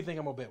see. What do you think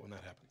I'm going to bet when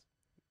that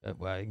happens?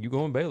 Well, you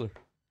going Baylor.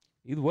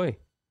 Either way.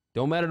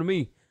 Don't matter to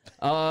me.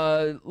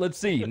 Let's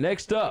see.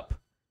 Next up,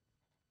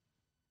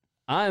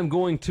 I am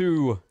going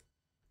to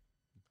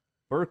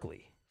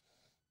Berkeley.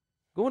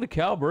 Going to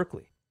Cal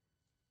Berkeley.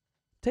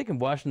 Taking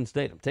Washington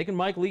State. I'm taking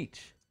Mike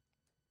Leach.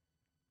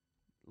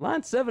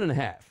 Line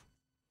 7.5.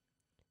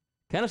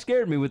 Kind of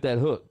scared me with that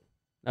hook.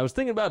 I was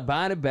thinking about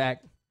buying it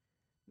back.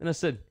 Then I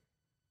said,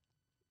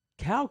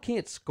 Cal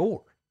can't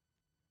score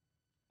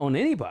on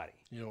anybody.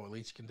 You know what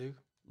Leach can do?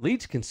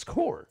 Leach can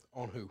score.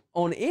 On who?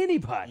 On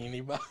anybody.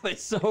 Anybody.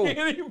 So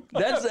Anybody.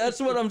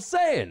 that's what I'm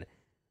saying.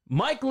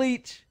 Mike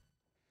Leach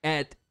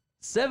at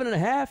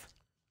 7.5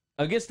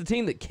 against a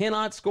team that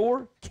cannot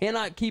score,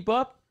 cannot keep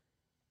up.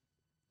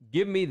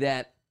 Give me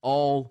that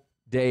all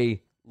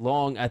day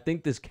long. I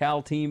think this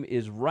Cal team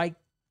is right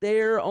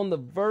there on the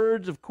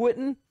verge of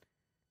quitting.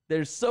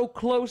 They're so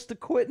close to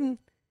quitting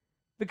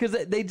because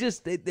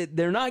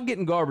they're not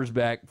getting garbage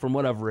back from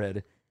what I've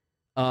read.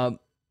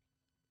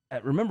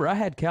 Remember, I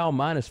had Cal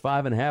minus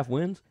 5.5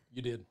 wins.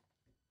 You did.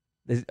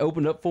 They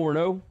opened up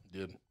 4-0.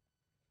 Did.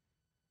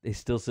 They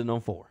still sitting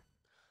on 4.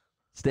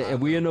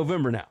 We in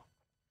November now.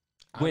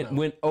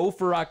 Went 0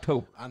 for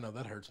October. I know,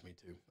 that hurts me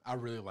too. I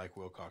really like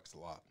Wilcox a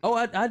lot. Oh,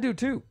 I do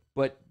too.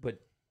 But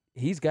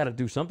he's got to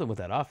do something with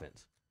that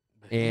offense.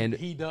 And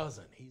he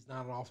doesn't. He's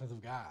not an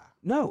offensive guy.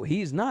 No,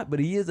 he's not. But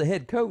he is a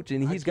head coach,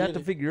 and he's got to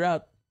figure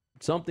out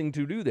something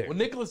to do there. Well,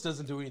 Nicholas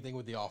doesn't do anything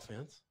with the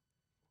offense.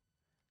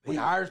 He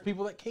hires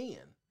people that can.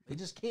 They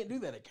just can't do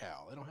that at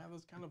Cal. They don't have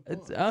those kind of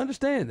funds. I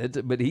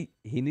understand. But he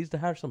needs to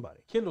hire somebody.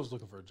 Kendall's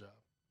looking for a job.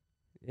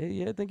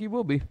 Yeah, I think he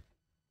will be.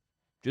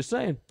 Just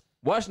saying.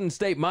 Washington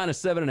State minus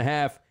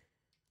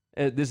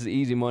 7.5. This is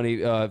easy money.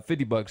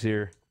 $50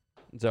 here.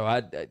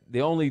 So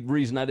the only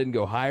reason I didn't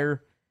go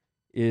higher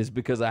is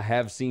because I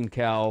have seen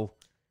Cal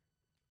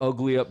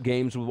ugly up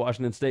games with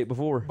Washington State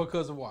before.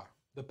 Because of why?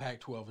 The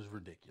Pac-12 is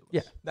ridiculous.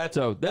 Yeah. That's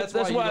why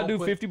I do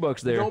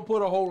 $50 there. You don't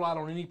put a whole lot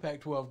on any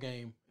Pac-12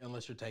 game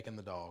unless you're taking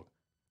the dog.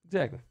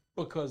 Exactly.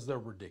 Because they're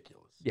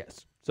ridiculous.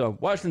 Yes. So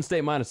Washington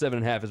State minus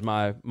 7.5 is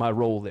my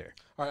roll there.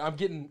 All right, I'm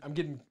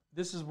getting.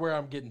 This is where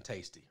I'm getting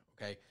tasty.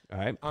 Okay. All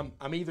right.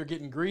 I'm either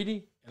getting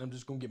greedy and I'm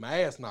just gonna get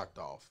my ass knocked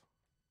off,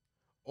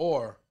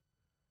 or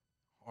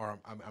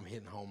I'm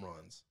hitting home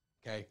runs.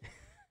 Okay.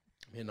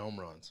 I'm hitting home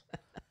runs.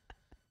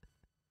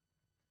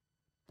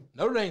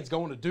 Notre Dame's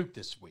going to Duke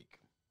this week.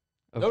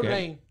 Okay. Notre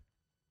Dame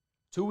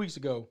 2 weeks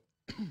ago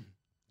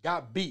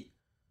got beat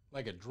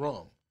like a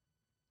drum.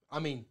 I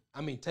mean,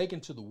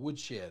 taken to the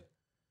woodshed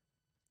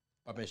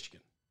by Michigan.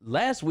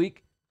 Last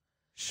week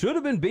should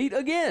have been beat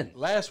again.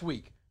 Last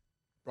week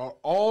brought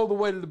all the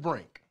way to the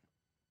brink.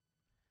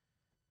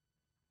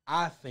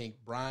 I think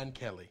Brian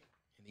Kelly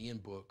and Ian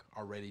Book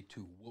are ready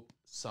to whoop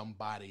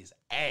somebody's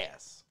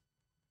ass.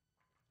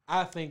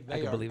 I think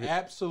they are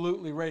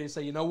absolutely ready to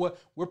say, you know what?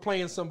 We're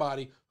playing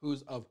somebody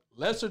who's of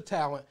lesser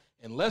talent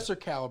and lesser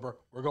caliber.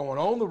 We're going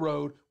on the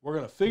road. We're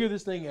going to figure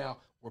this thing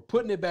out. We're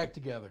putting it back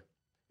together.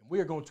 And we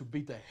are going to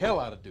beat the hell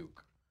out of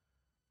Duke.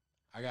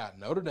 I got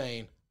Notre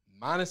Dame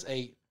minus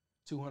 8,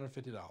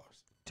 $250.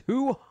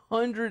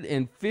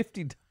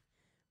 $250.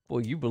 Boy,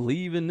 you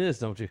believe in this,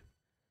 don't you?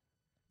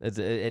 That's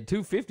at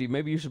 $250.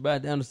 Maybe you should buy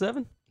it down to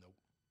 7. Nope.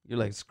 You're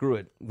like, screw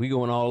it. We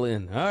going all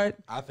in. All right.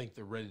 I think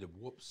they're ready to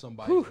whoop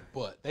somebody's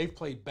butt. They've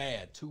played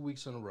bad 2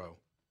 weeks in a row.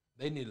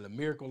 They needed a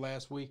miracle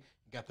last week.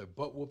 Got their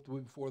butt whooped the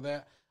week before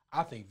that.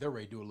 I think they're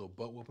ready to do a little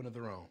butt whooping of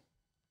their own.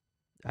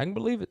 I can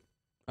believe it.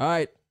 All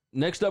right.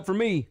 Next up for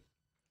me,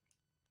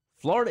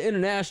 Florida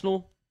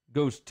International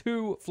goes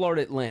to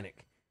Florida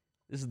Atlantic.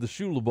 This is the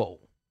Shula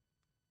Bowl.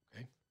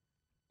 Okay.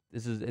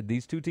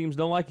 These two teams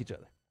don't like each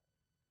other.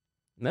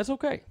 And that's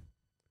okay.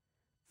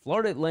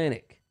 Florida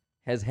Atlantic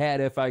has had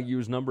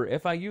FIU's number.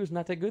 FIU is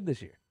not that good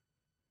this year.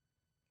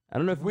 I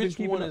don't know if which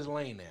one is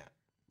Lane at?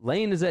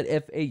 Lane is at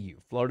FAU,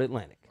 Florida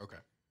Atlantic. Okay.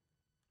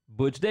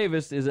 Butch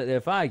Davis is at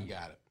FIU.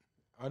 Got it.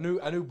 I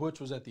knew Butch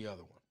was at the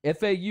other one.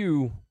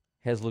 FAU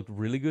has looked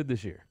really good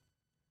this year.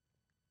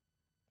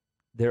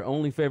 They're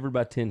only favored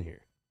by 10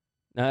 here.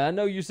 Now, I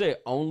know you say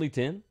only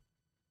 10.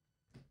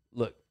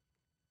 Look,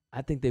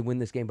 I think they win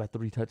this game by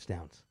 3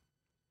 touchdowns.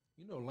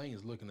 You know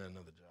Lane's looking at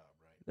another job,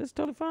 right? That's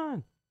totally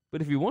fine.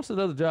 But if he wants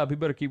another job, he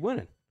better keep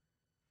winning.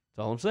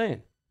 That's all I'm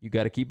saying. You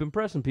got to keep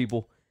impressing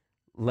people.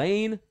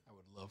 Lane. I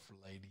would love for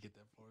Lane to get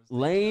that Florida State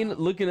Lane job.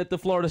 Looking at the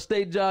Florida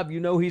State job, you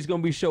know he's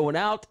going to be showing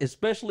out,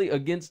 especially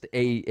against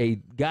a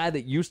guy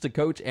that used to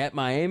coach at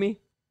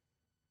Miami.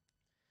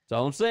 That's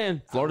all I'm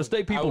saying. Florida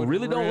State people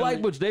really don't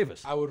like Butch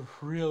Davis. I would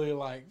really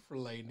like for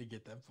Lane to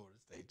get that Florida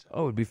State job.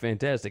 Oh, it'd be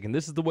fantastic. And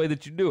this is the way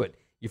that you do it.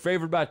 You're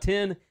favored by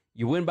 10.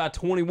 You win by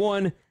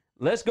 21.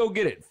 Let's go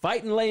get it.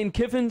 Fighting Lane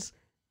Kiffins,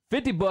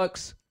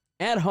 $50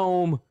 at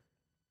home,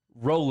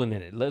 rolling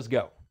in it. Let's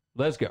go.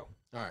 Let's go.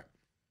 All right.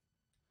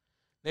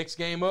 Next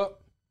game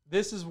up.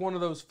 This is one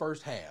of those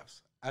first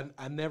halves.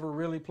 I never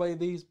really play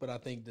these, but I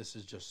think this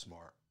is just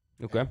smart.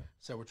 Okay.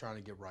 So we're trying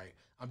to get right.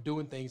 I'm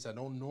doing things I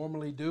don't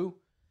normally do,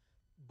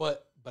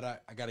 but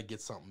I got to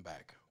get something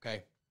back,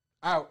 okay?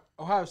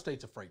 Ohio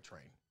State's a freight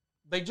train.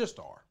 They just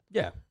are.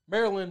 Yeah.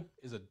 Maryland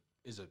is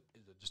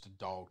just a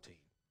dog team.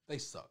 They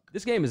suck.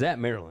 This game is at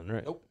Maryland,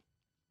 right? Nope.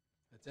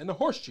 It's in the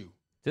Horseshoe.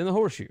 It's in the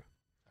Horseshoe.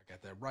 I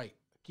got that right.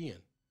 Again,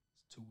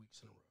 it's 2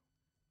 weeks in a row.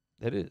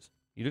 That is.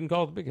 You didn't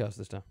call it the Big House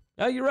this time.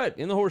 Oh, you're right.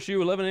 In the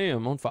Horseshoe, 11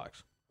 a.m. on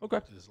Fox. Okay.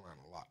 Look at this line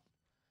a lot.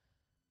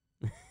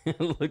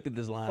 Look at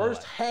this line.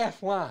 First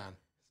half line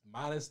is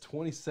minus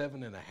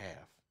 27 and a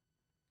half.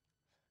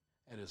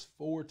 It is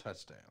 4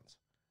 touchdowns.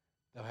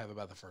 They'll have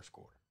about the first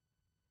quarter.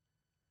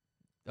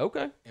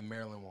 Okay. And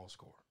Maryland won't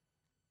score.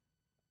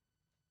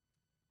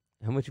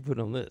 How much you put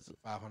on this?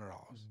 $500.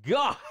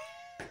 God.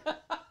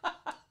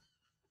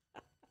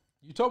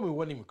 You told me we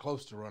wasn't even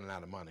close to running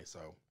out of money, so.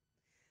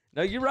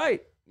 No, you're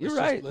right. You're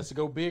right. Let's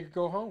go big or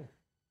go home.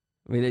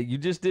 I mean, you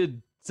just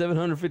did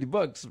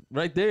 $750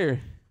 right there.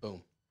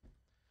 Boom.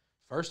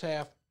 First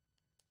half,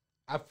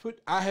 I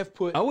have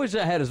put. I wish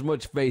I had as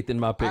much faith in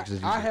my picks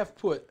as you. I have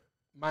put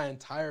my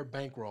entire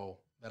bankroll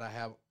that I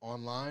have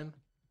online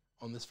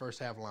on this first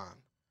half line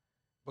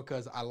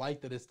because I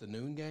like that it's the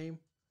noon game.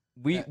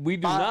 We do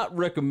not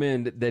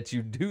recommend that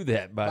you do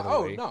that, by the way.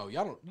 Oh, no.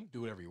 Y'all don't. You can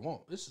do whatever you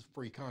want. This is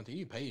free content.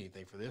 You didn't pay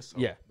anything for this. So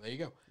yeah. There you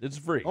go. It's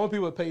free. The only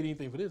people that paid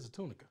anything for this is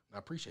Tunica. And I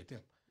appreciate them.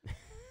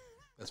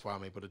 That's why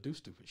I'm able to do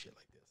stupid shit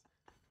like this.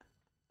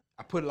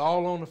 I put it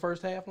all on the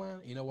first half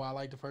line. You know why I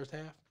like the first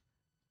half?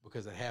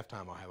 Because at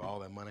halftime I'll have all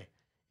that money,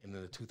 and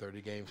then the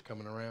 2:30 game's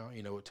coming around.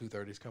 You know what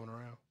 2:30 is coming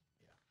around?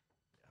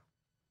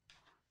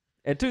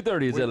 Yeah. At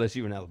 2:30 is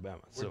LSU in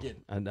Alabama.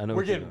 I know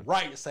we're getting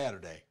right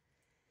Saturday.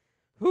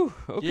 Whew,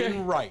 okay.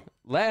 Getting right.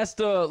 Last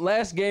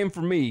game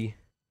for me,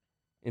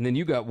 and then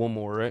you got one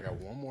more, right? I got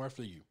one more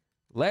after you.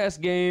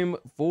 Last game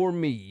for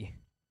me.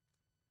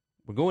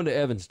 We're going to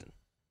Evanston.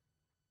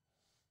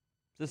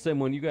 Is this the same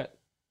one you got?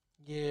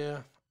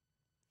 Yeah.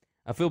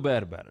 I feel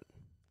bad about it.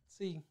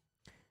 See.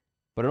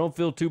 But I don't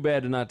feel too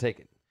bad to not take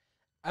it.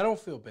 I don't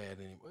feel bad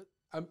anymore.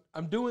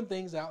 I'm doing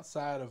things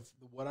outside of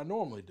what I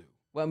normally do.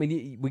 Well, I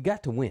mean, we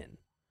got to win.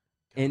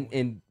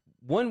 And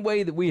one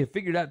way that we have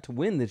figured out to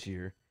win this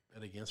year.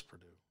 Bet against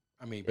Purdue.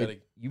 I mean,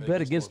 you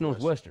bet against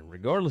Northwestern,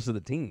 regardless of the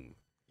team.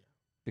 Yeah.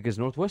 Because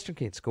Northwestern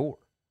can't score.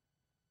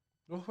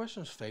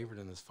 Northwestern's favored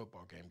in this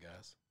football game,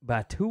 guys.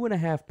 By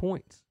 2.5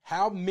 points.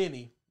 How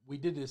many? We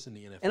did this in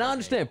the NFL. And I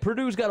understand.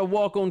 Purdue's got a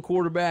walk-on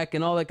quarterback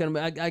and all that kind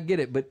of – I get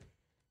it. But,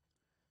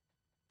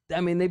 I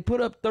mean, they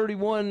put up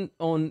 31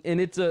 on – and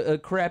it's a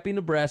crappy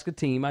Nebraska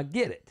team. I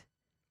get it.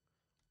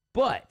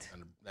 But –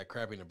 and that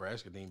crappy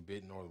Nebraska team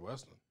beat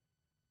Northwestern.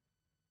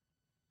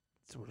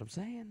 That's what I'm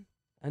saying.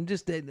 I'm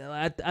just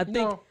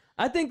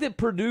I think that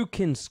Purdue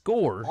can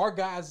score. Our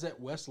guys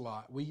at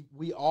Westlot,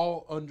 we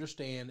all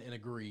understand and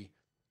agree.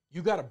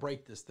 You got to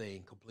break this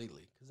thing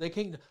completely because they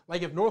can't.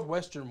 Like if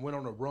Northwestern went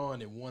on a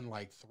run and won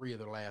like 3 of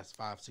their last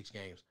 5-6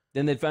 games,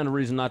 then they'd find a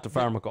reason not to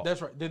fire McCall.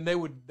 That's right. Then they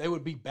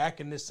would be back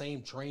in this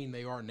same train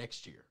they are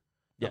next year.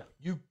 Yeah.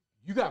 You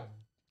got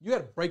to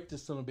break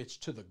this son of a bitch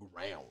to the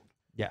ground.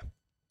 Yeah.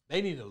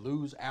 They need to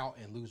lose out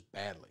and lose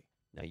badly.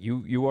 Now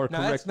you are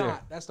correct there.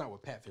 That's not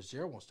what Pat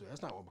Fitzgerald wants to do.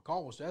 That's not what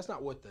McCall wants to do. That's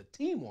not what the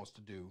team wants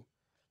to do.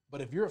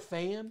 But if you're a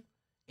fan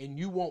and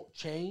you won't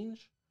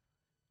change,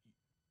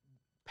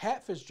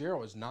 Pat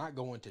Fitzgerald is not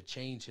going to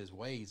change his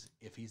ways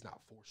if he's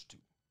not forced to.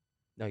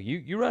 No,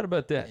 you're right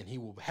about that. And he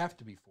will have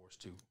to be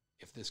forced to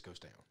if this goes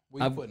down.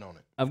 What are you putting on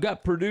it? I've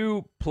got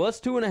Purdue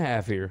plus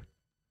 2.5 here.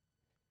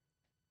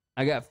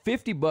 I got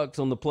 $50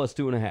 on the plus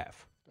 2.5.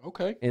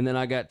 Okay. And then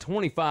I got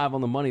 25 on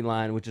the money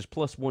line, which is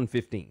plus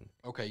 115.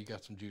 Okay, you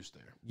got some juice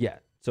there. Yeah.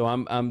 So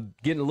I'm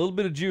getting a little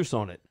bit of juice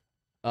on it.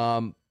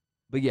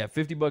 But yeah,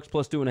 $50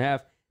 plus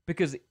 2.5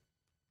 because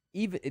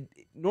even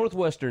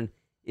Northwestern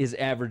is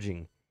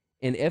averaging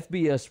an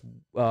FBS.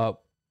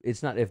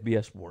 It's not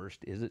FBS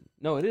worst, is it?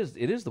 No, it is.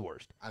 It is the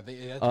worst. I think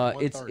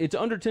it's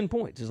under 10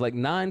 points. It's like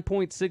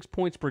 9.6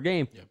 points per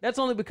game. Yep. That's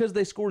only because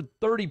they scored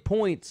 30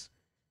 points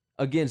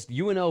against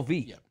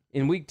UNLV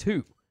in week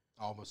 2.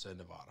 Almost said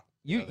Nevada.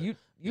 You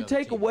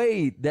take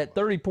away that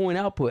 30-point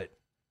output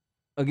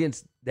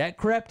against that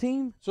crap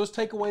team. So let's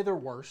take away their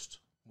worst,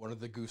 one of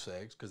the goose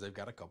eggs, because they've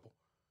got a couple.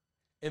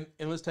 And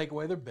let's take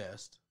away their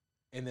best.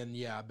 And then,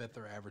 I bet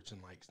they're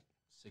averaging like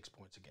 6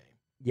 points a game.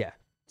 Yeah.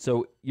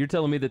 So you're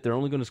telling me that they're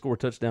only going to score a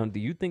touchdown. Do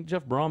you think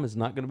Jeff Brom is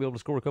not going to be able to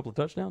score a couple of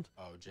touchdowns?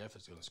 Oh, Jeff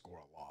is going to score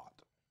a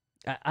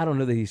lot. I don't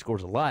know that he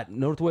scores a lot.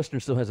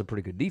 Northwestern still has a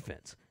pretty good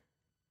defense.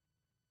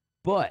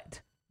 But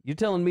you're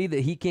telling me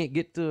that he can't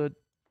get to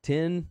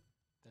 10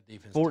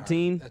 Defense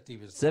 14, tired. That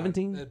defense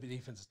 17? That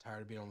defense is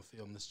tired of being on the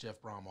field, and this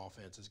Jeff Brom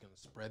offense is going to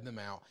spread them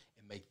out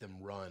and make them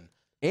run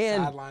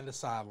And sideline to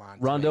sideline.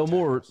 Rondell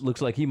Moore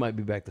looks like he might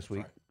be back this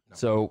week. Right. No.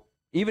 So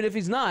even if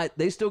he's not,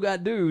 they still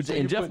got dudes, So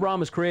and Jeff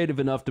Brom is creative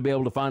enough to be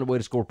able to find a way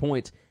to score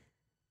points.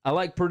 I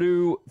like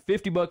Purdue,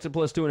 $50 at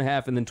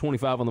 +2.5, and then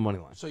 25 on the money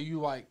line. So you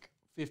like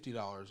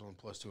 $50 on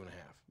 +2.5?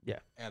 Yeah.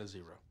 Add a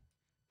zero.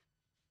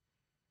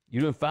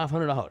 You're doing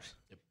 $500.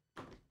 Yep.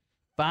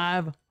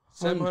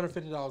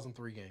 $750 in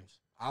 3 games.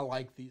 I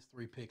like these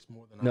 3 picks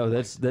more than No, I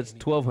that's like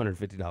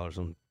 $1,250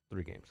 on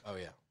 3 games. Oh,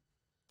 yeah.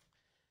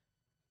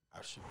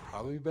 I should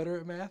probably be better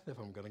at math if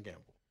I'm going to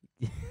gamble.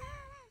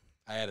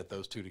 I added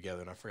those 2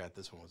 together, and I forgot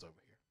this one was over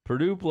here.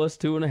 Purdue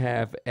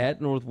 +2.5 at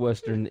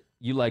Northwestern,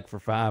 you like for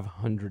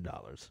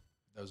 $500.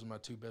 Those are my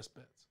 2 best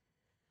bets.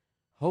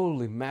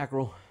 Holy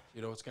mackerel.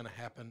 You know what's going to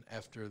happen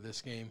after this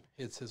game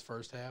hits his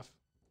first half?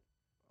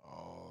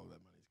 Oh, that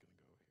money's going to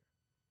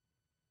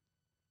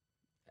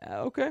go here.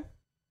 Okay.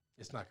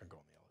 It's not going to go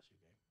in the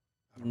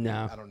LSU game.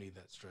 No. I don't need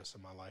that stress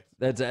in my life.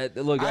 That's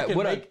look.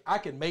 I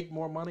can make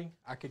more money.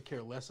 I could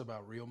care less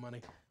about real money.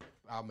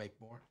 I'll make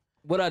more.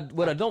 What I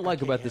don't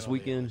like about this handle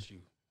the weekend LSU.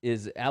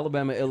 is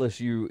Alabama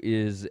LSU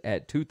is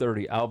at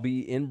 2:30. I'll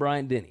be in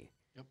Bryant-Denny.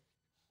 Yep.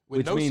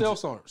 With no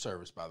cell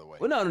service, by the way.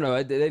 Well,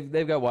 no. They've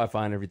got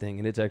Wi-Fi and everything,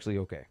 and it's actually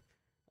okay.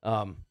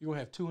 You're gonna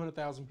have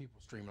 200,000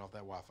 people streaming off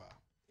that Wi-Fi.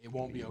 It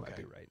won't be You okay. might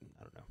be right.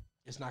 I don't know.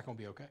 It's not gonna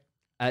be okay.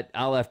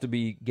 I'll have to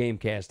be game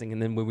casting, and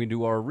then when we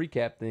do our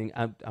recap thing,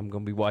 I'm going to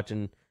be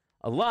watching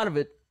a lot of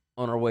it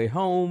on our way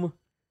home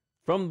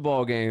from the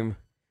ball game,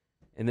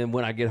 and then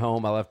when I get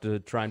home, I'll have to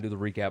try and do the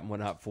recap and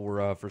whatnot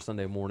for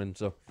Sunday morning.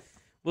 So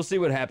we'll see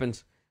what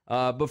happens.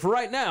 But for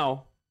right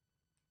now,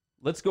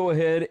 let's go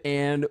ahead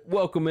and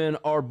welcome in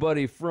our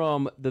buddy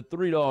from the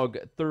 3 Dog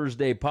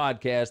Thursday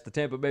podcast, the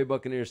Tampa Bay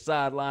Buccaneers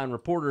sideline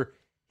reporter.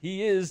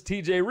 He is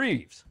TJ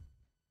Rives.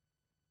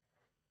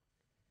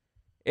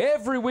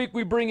 Every week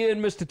we bring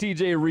in Mr.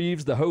 TJ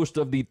Rives, the host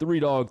of the 3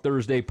 Dog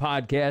Thursday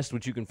podcast,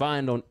 which you can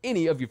find on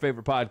any of your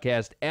favorite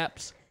podcast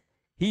apps.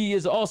 He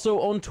is also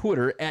on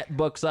Twitter at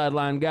Buck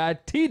Sideline Guy.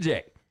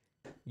 TJ,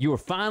 you are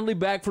finally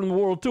back from the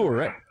World Tour,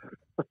 right?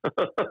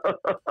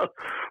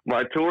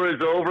 My tour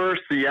is over.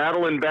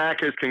 Seattle and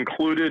back has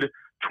concluded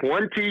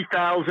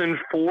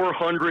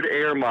 20,400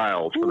 air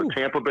miles for the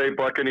Tampa Bay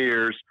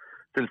Buccaneers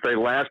since they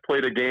last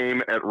played a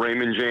game at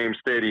Raymond James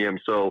Stadium.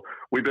 So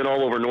we've been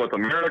all over North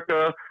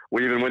America.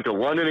 We even went to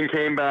London and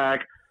came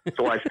back.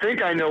 So I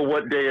think I know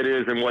what day it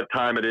is and what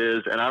time it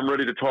is, and I'm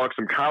ready to talk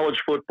some college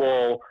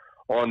football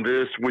on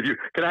this with you.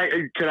 Can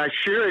I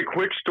share a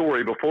quick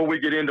story before we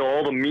get into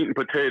all the meat and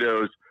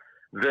potatoes?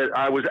 That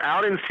I was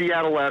out in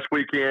Seattle last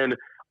weekend.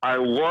 I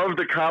love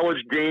the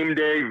College Game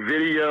Day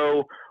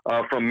video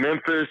from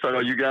Memphis. I know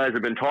you guys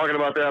have been talking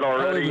about that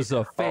already. It was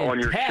a fantastic on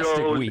your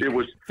shows. week. It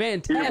was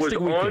fantastic. It was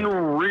weekend.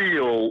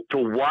 unreal to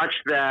watch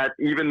that,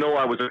 even though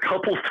I was a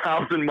couple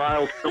thousand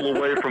miles still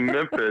away from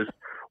Memphis,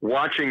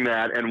 watching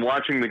that and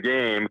watching the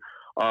game.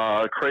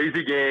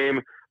 Crazy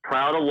game.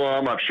 Proud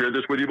alum. I've shared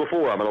this with you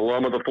before. I'm an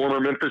alum of the former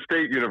Memphis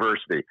State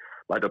University.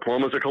 My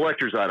diploma is a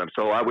collector's item.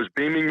 So I was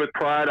beaming with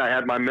pride. I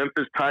had my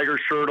Memphis Tiger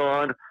shirt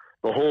on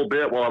the whole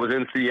bit while I was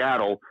in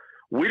Seattle.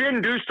 We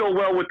didn't do so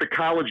well with the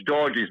college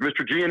doggies.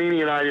 Mr.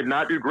 Giannini and I did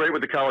not do great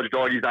with the college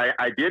doggies.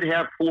 I did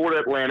have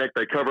Florida Atlantic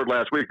they covered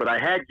last week, but I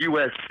had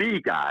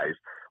USC guys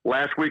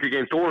last week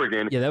against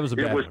Oregon. Yeah, that was a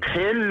bad It was one.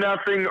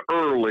 10-0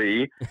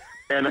 early,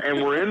 and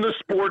we're in the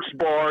sports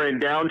bar in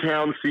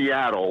downtown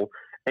Seattle.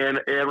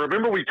 And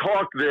remember we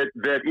talked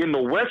that in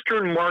the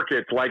western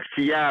markets like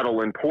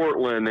Seattle and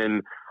Portland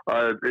and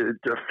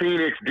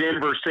Phoenix,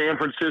 Denver, San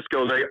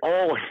Francisco, they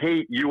all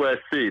hate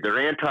USC. They're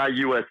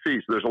anti-USC,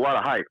 so there's a lot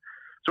of hype.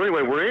 So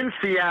anyway, we're in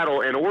Seattle,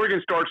 and Oregon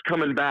starts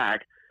coming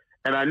back,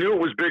 and I knew it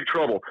was big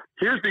trouble.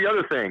 Here's the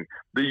other thing.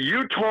 The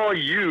Utah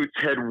Utes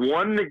had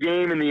won the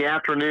game in the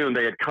afternoon.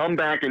 They had come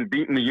back and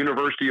beaten the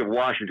University of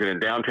Washington in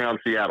downtown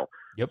Seattle.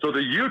 Yep. So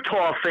the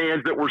Utah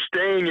fans that were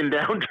staying in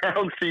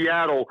downtown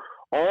Seattle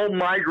all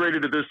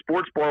migrated to this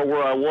sports bar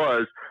where I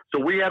was. So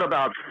we had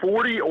about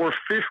 40 or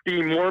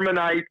 50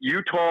 Mormonite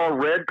Utah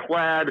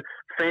red-clad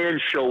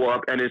fans show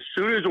up, and as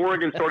soon as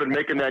Oregon started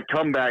making that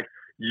comeback,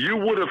 you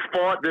would have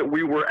thought that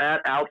we were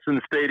at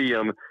Outson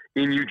Stadium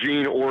in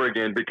Eugene,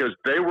 Oregon, because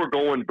they were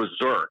going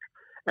berserk.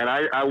 And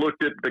I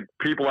looked at the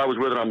people I was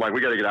with, and I'm like,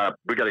 we got to get out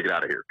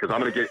of here, because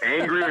I'm going to get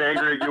angrier and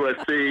angrier at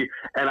USC,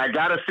 and I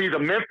got to see the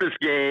Memphis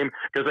game,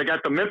 because I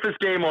got the Memphis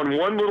game on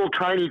one little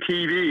tiny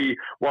TV,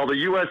 while the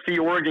USC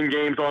Oregon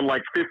game's on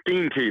like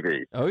 15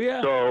 TVs. Oh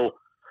yeah. So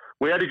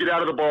we had to get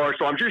out of the bar.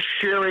 So I'm just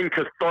sharing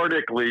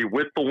cathartically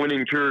with the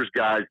Winning Cures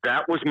guys.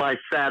 That was my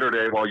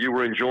Saturday while you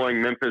were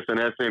enjoying Memphis and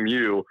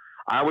SMU.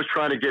 I was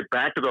trying to get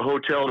back to the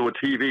hotel to a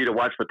TV to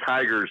watch the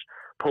Tigers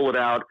pull it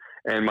out,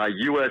 and my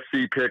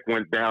USC pick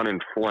went down in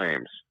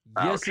flames.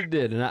 Yes, it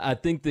did. And I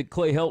think that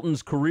Clay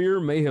Helton's career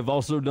may have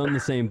also done the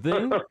same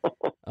thing.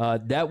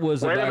 That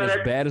was about as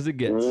bad as it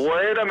gets.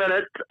 Wait a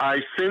minute.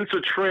 I sense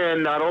a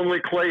trend. Not only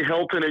Clay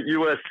Helton at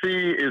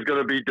USC is going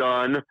to be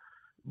done,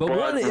 but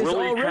one is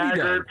Willie already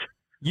Taggart, done.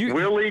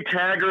 Willie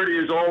Taggart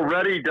is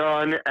already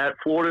done at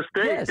Florida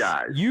State, yes,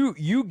 guys.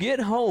 You get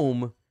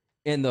home,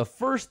 and the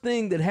first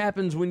thing that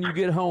happens when you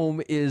get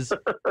home is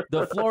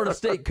the Florida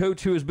State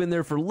coach who has been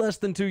there for less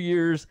than 2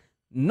 years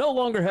no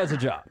longer has a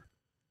job.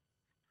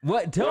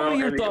 Tell me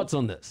your thoughts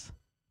on this.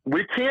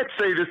 We can't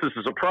say this is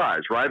a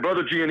surprise, right?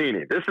 Brother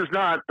Giannini, this is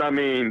not, there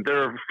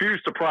are a few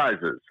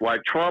surprises.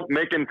 Like Trump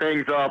making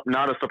things up,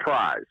 not a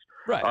surprise.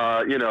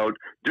 Right.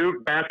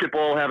 Duke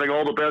basketball having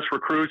all the best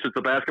recruits as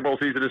the basketball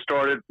season has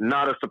started,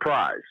 not a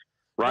surprise,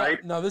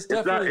 right? No, this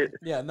definitely,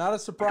 not a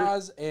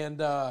surprise.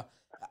 And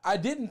I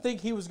didn't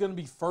think he was going to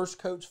be first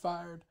coach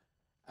fired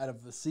out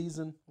of the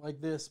season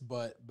like this,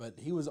 but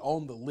he was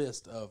on the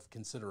list of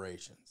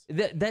considerations.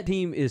 That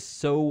team is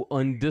so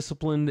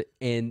undisciplined,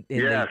 and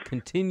they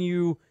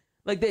continue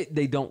like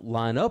they don't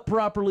line up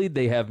properly.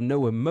 They have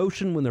no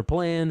emotion when they're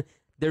playing.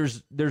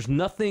 There's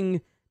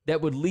nothing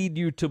that would lead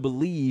you to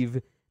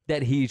believe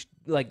that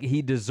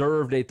he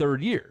deserved a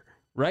third year.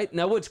 Right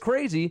now, what's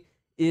crazy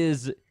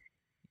is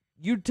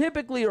you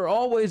typically are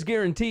always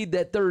guaranteed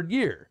that third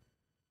year.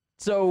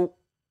 So,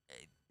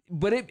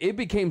 but it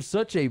became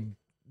such a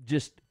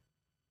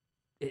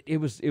it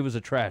was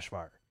a trash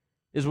fire,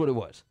 is what it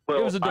was. Well,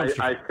 it was a dumpster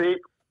fire. I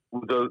think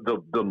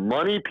the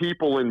money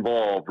people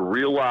involved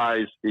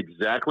realize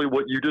exactly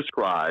what you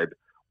described.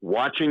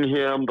 Watching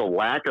him, the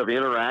lack of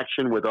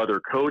interaction with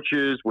other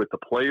coaches, with the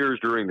players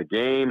during the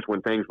games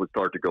when things would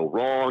start to go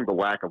wrong, the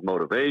lack of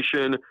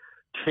motivation,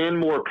 10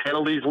 more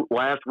penalties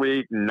last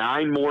week,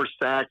 9 more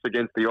sacks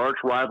against the arch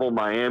rival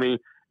Miami,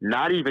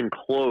 not even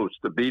close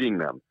to beating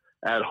them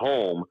at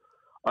home,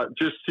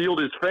 just sealed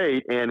his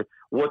fate. And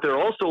what they're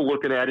also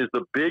looking at is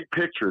the big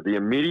picture, the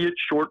immediate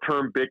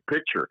short-term big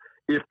picture.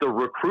 If the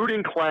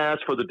recruiting class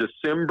for the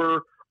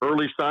December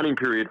early signing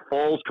period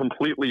falls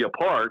completely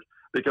apart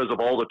because of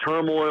all the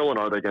turmoil, and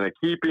are they going to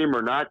keep him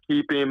or not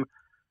keep him,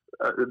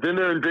 then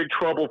they're in big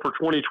trouble for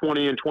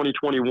 2020 and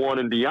 2021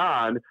 and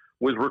beyond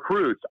with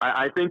recruits.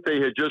 I think they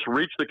had just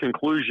reached the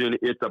conclusion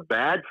it's a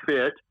bad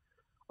fit.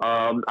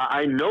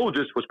 I know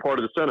this was part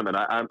of the sentiment.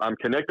 I'm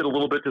connected a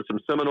little bit to some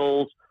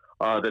Seminoles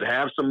that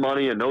have some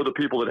money and know the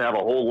people that have a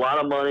whole lot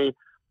of money.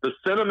 The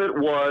sentiment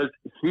was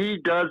he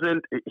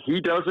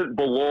doesn't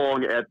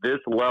belong at this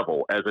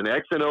level as an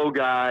X and O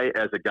guy,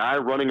 as a guy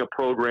running a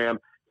program.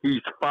 He's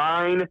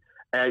fine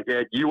at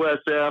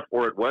USF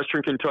or at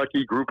Western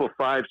Kentucky Group of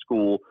 5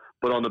 school,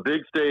 but on the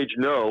big stage,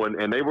 no.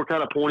 And they were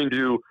kind of pointing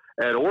to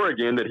at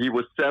Oregon that he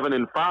was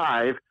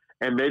 7-5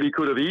 and maybe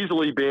could have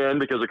easily been,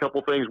 because a couple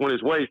things went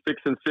his way,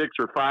 6-6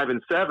 or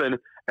 5-7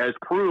 as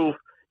proof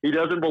he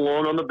doesn't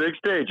belong on the big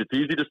stage. It's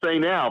easy to say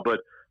now,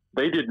 but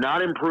they did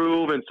not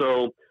improve, and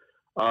so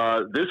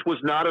this was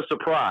not a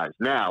surprise.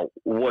 Now,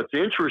 what's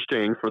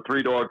interesting for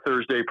Three Dog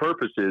Thursday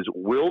purposes,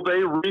 will they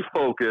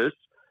refocus?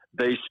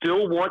 They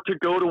still want to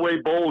go to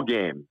a bowl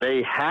game.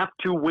 They have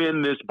to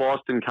win this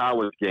Boston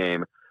College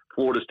game,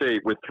 Florida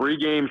State, with 3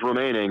 games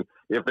remaining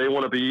if they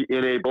want to be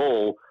in a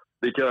bowl,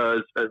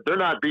 because they're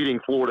not beating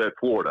Florida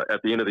at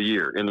the end of the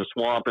year in the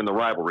Swamp in the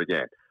rivalry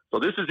game. So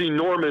this is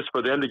enormous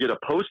for them to get a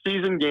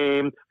postseason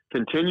game,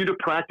 continue to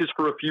practice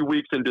for a few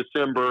weeks in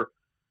December.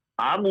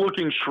 I'm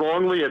looking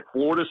strongly at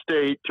Florida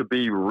State to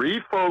be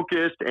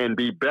refocused and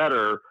be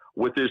better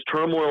with this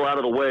turmoil out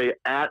of the way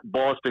at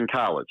Boston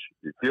College.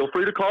 Feel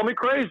free to call me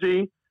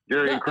crazy,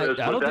 Gary and Chris,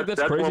 I don't think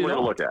that's crazy what we're at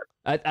all. going to look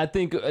at. I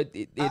think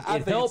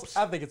it helps.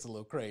 I think it's a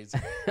little crazy.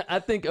 I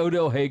think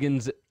Odell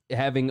Haggins,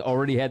 having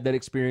already had that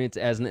experience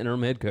as an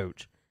interim head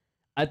coach,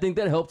 I think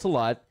that helps a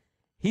lot.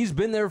 He's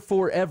been there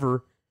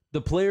forever.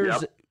 The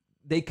players,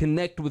 they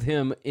connect with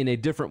him in a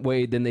different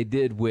way than they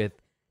did with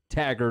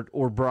Taggart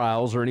or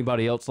Briles or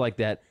anybody else like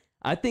that.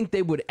 I think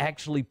they would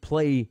actually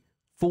play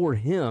for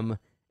him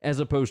as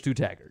opposed to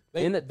Taggart.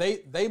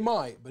 They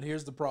might, but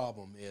here's the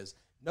problem is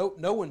no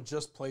one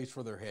just plays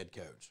for their head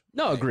coach.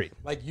 No, okay? agreed.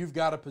 Like, you've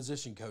got a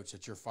position coach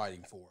that you're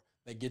fighting for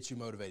that gets you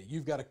motivated.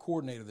 You've got a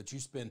coordinator that you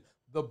spend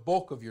the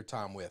bulk of your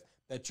time with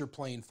that you're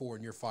playing for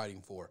and you're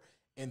fighting for.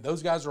 And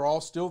those guys are all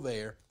still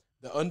there.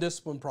 The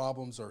undisciplined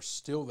problems are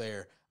still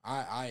there.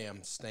 I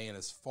am staying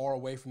as far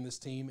away from this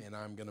team, and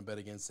I'm going to bet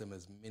against them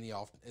as many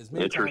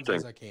times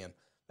as I can.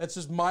 That's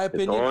just my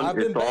opinion. I've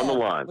been bad. On the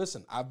line.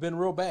 Listen, I've been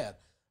real bad.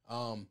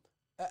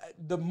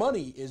 The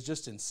money is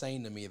just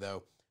insane to me,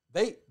 though.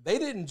 They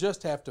didn't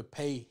just have to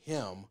pay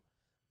him.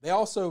 They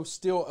also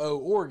still owe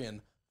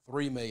Oregon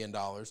 $3 million.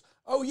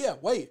 Oh, yeah,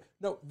 wait.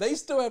 No, they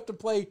still have to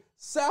pay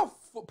South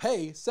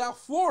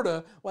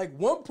Florida like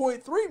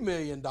 $1.3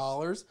 million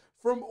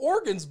from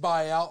Oregon's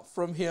buyout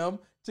from him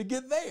to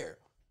get there.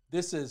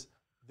 This is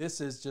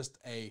just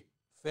a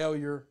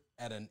failure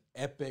at an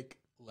epic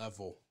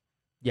level.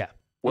 Yeah.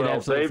 Well,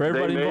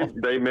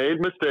 they made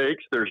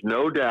mistakes. There's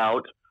no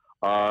doubt.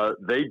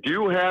 They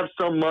do have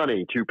some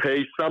money to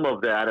pay some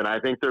of that, and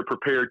I think they're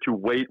prepared to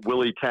wait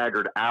Willie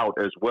Taggart out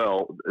as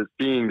well,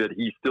 seeing that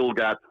he's still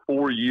got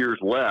 4 years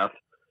left,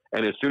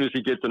 and as soon as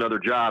he gets another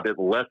job, it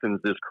lessens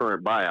this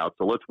current buyout.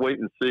 So let's wait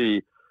and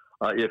see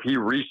if he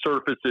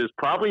resurfaces,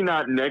 probably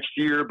not next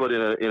year, but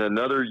in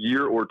another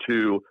year or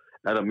two,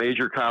 at a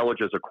major college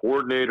as a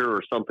coordinator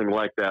or something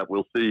like that.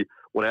 We'll see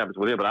what happens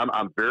with him. But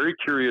I'm very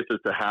curious as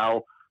to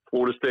how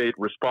Florida State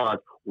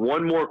responds.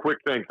 One more quick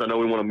thing, because I know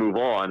we want to move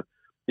on,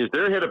 is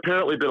there had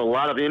apparently been a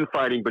lot of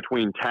infighting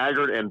between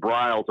Taggart and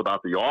Briles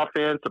about the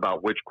offense,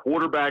 about which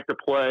quarterback to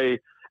play,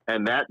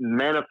 and that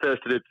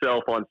manifested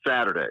itself on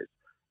Saturdays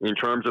in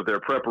terms of their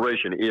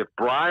preparation. If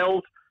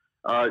Briles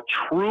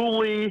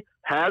truly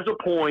has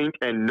a point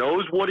and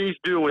knows what he's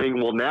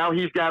doing, well, now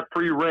he's got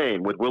free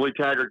reign with Willie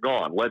Taggart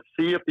gone. Let's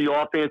see if the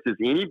offense is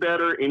any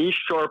better, any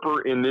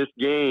sharper in this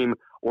game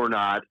or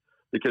not,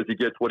 because he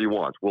gets what he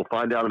wants. We'll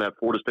find out in that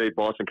Florida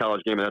State-Boston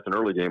College game, and that's an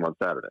early game on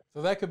Saturday.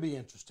 So that could be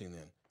interesting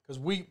then, because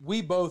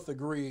we both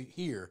agree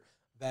here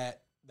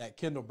that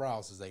Kendall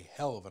Briles is a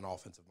hell of an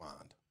offensive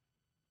mind.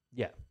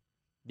 Yeah.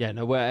 Yeah,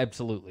 no, well,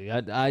 absolutely.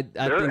 I think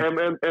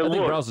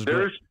look, Briles is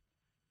great.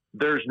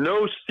 There's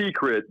no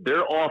secret.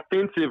 Their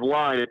offensive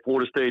line at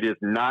Florida State is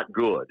not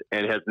good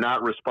and has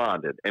not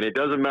responded. And it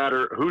doesn't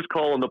matter who's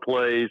calling the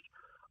plays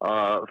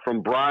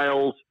from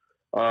Briles.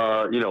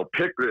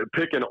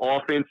 Pick an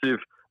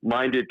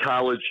offensive-minded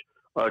college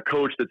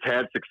coach that's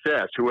had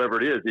success,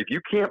 whoever it is. If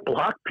you can't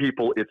block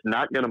people, it's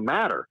not going to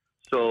matter.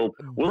 So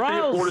we'll see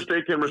if Florida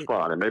State can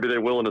respond, and maybe they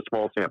will in a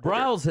small sample.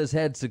 Briles has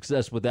had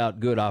success without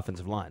good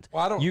offensive lines.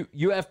 Well,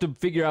 you have to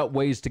figure out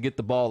ways to get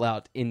the ball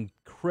out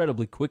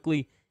incredibly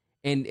quickly,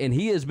 and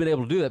he has been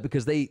able to do that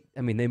because they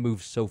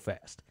move so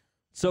fast.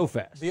 So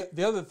fast.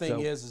 The other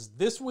thing is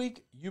this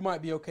week you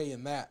might be okay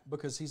in that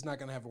because he's not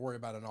going to have to worry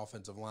about an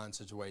offensive line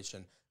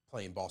situation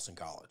playing Boston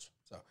College.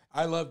 So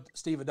I love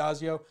Steve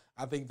Adazio.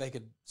 I think they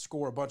could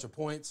score a bunch of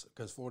points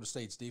because Florida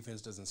State's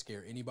defense doesn't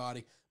scare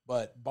anybody.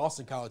 But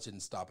Boston College didn't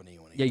stop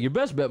anyone. Yeah, your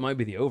best bet might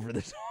be the over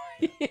this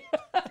week.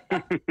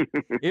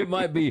 It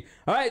might be.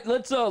 All right,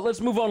 let's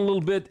move on a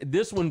little bit.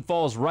 This one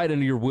falls right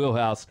into your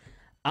wheelhouse.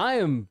 I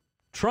am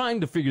trying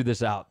to figure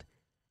this out.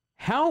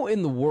 How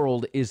in the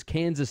world is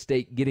Kansas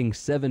State getting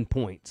 7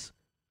 points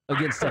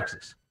against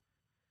Texas?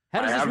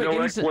 How does this make any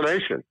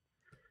explanation.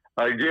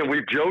 Again,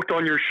 we've joked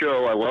on your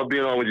show. I love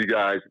being on with you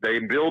guys. They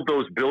build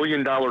those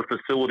billion-dollar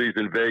facilities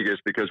in Vegas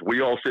because we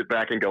all sit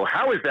back and go,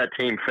 how is that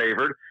team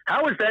favored?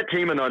 How is that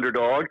team an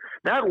underdog?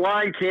 That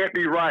line can't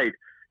be right.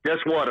 Guess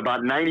what?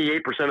 About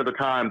 98% of the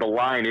time, the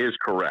line is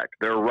correct.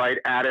 They're right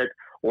at it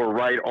or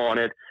right on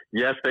it.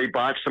 Yes, they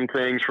botch some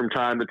things from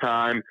time to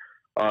time.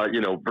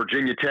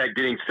 Virginia Tech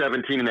getting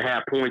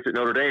 17.5 points at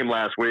Notre Dame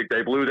last week.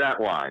 They blew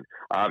that line,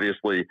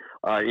 obviously,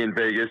 in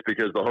Vegas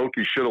because the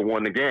Hokies should have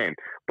won the game.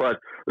 But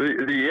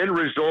the end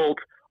result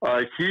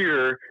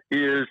here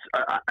is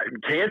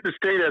Kansas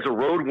State has a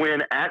road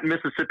win at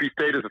Mississippi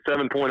State as a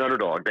 7-point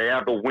underdog. They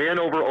have the win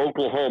over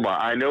Oklahoma.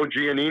 I know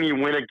Giannini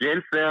went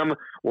against them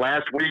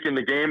last week in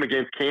the game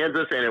against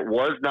Kansas, and it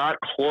was not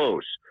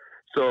close.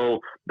 So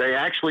they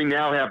actually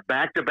now have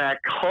back-to-back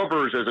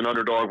covers as an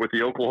underdog with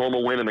the Oklahoma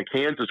win and the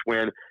Kansas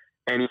win.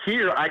 And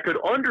here I could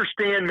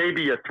understand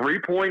maybe a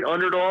 3-point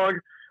underdog,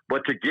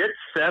 but to get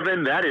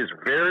 7, that is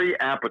very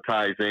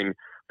appetizing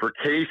for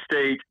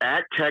K-State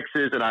at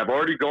Texas. And I've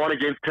already gone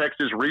against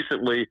Texas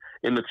recently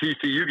in the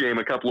TCU game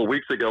a couple of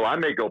weeks ago. I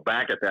may go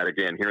back at that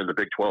again here in the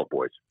Big 12,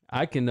 boys.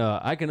 I can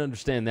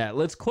understand that.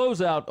 Let's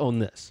close out on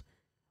this.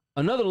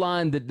 Another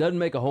line that doesn't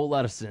make a whole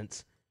lot of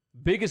sense.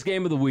 Biggest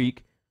game of the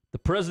week. The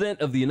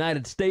President of the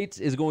United States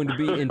is going to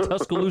be in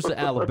Tuscaloosa,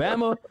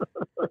 Alabama.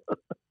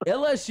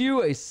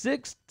 LSU, a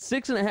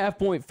 6.5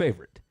 point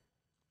favorite.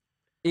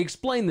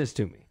 Explain this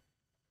to me.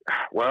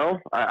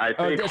 Well, I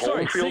think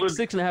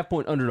six and a half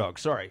point underdog.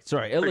 Sorry.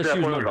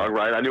 LSU underdog,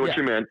 right? I knew what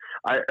you meant.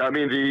 I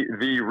mean,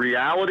 the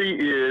reality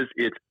is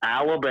it's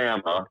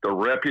Alabama, the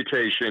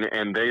reputation,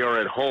 and they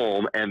are at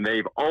home, and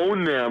they've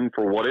owned them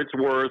for what it's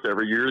worth.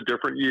 Every year, a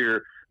different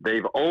year.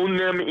 They've owned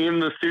them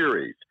in the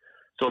series.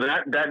 So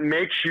that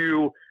makes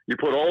you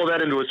put all of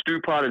that into a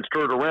stew pot and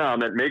stir it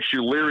around. That makes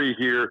you leery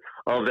here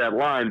of that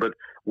line. But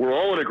we're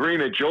all in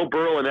agreement. Joe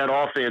Burrow and that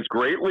offense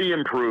greatly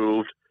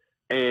improved.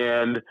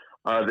 And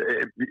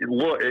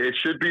it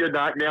should be a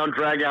knockdown,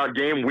 drag-out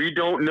game. We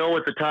don't know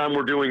at the time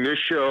we're doing this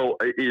show.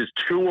 Is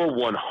Tua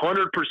 100%?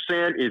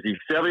 Is he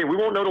 70%? We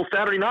won't know till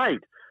Saturday night,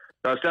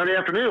 Saturday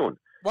afternoon.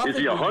 Well, is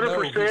he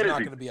 100%? He's not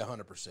going to be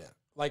 100%. Is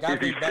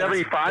he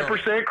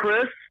 75%,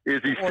 Chris? Is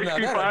he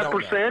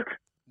 65%?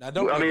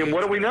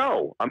 What do we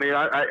know? I mean,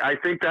 I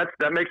think that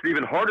makes it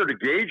even harder to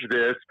gauge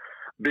this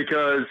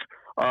because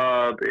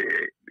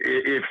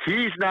if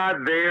he's not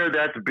there,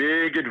 that's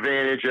big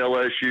advantage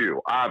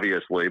LSU,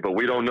 obviously. But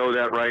we don't know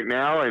that right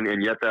now,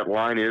 and yet that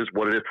line is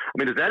what it is. I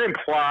mean, does that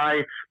imply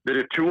that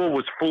if Tua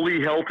was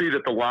fully healthy,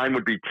 that the line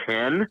would be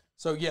 10?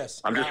 So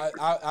yes,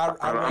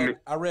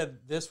 I read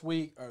this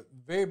week, or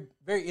very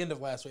very end of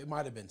last week. It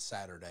might have been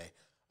Saturday.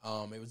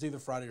 It was either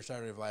Friday or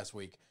Saturday of last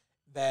week.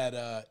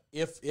 That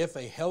if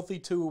a healthy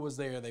Tua was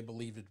there, they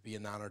believed it to be a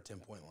 9 or 10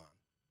 point line.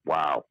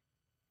 Wow.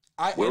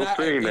 We'll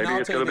see. Maybe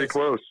it's going to be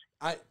close.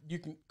 You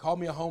can call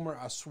me a homer.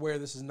 I swear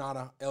this is not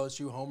a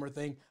LSU homer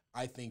thing.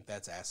 I think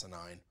that's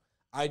asinine.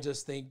 I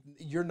just think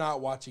you're not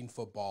watching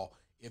football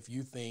if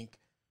you think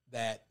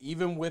that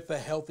even with a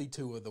healthy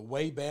Tua, the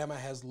way Bama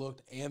has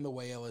looked and the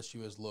way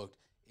LSU has looked,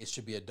 it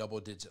should be a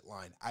double-digit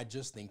line. I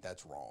just think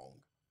that's wrong.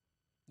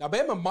 Now,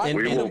 Bama might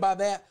beat them by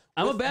that.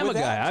 I'm a Bama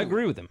guy. I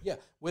agree with him. Yeah,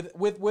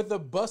 with a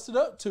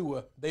busted-up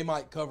Tua, they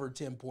might cover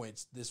 10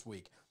 points this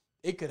week.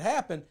 It could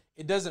happen.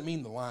 It doesn't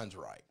mean the line's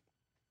right.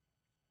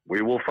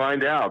 We will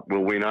find out,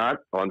 will we not,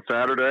 on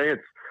Saturday?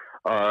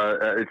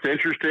 It's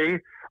interesting.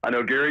 I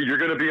know, Gary, you're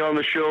going to be on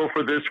the show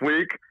for this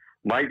week.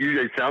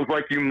 It sounds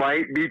like you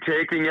might be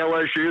taking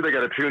LSU. They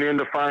got to tune in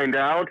to find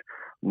out.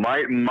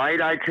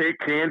 Might I take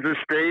Kansas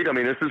State? I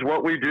mean, this is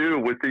what we do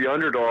with the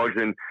underdogs,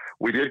 and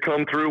we did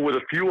come through with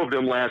a few of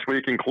them last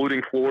week,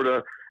 including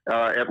Florida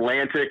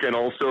Atlantic and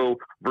also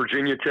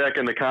Virginia Tech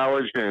and the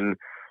college. And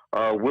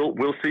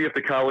we'll see if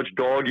the college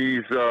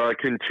doggies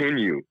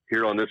continue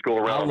here on this go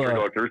around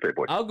Underdog Thursday,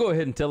 boys. I'll go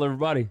ahead and tell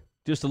everybody,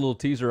 just a little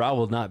teaser, I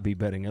will not be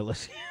betting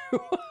LSU.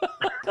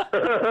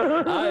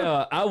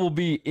 I will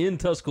be in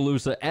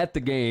Tuscaloosa at the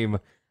game.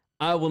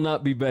 I will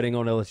not be betting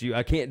on LSU.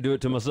 I can't do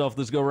it to myself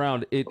this go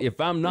around. If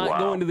I'm not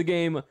going to the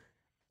game,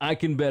 I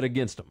can bet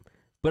against them.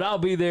 But I'll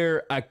be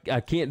there. I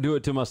can't do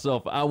it to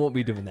myself. I won't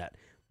be doing that.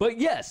 But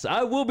yes,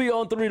 I will be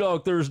on 3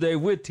 Dog Thursday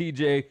with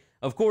TJ.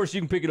 Of course,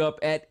 you can pick it up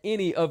at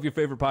any of your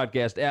favorite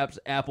podcast apps,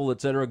 Apple,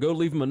 etc. Go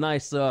leave him a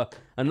nice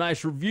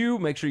review.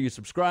 Make sure you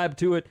subscribe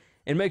to it.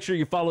 And make sure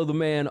you follow the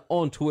man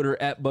on Twitter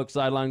at Buck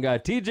Sideline Guy.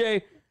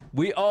 TJ,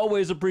 we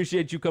always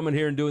appreciate you coming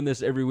here and doing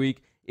this every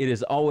week. It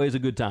is always a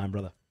good time,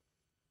 brother.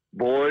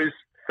 Boys,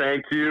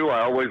 thank you.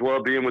 I always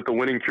love being with the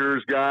Winning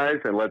Cures guys,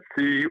 and let's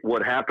see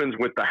what happens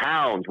with the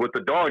Hounds, with the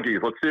doggies.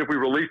 Let's see if we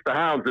release the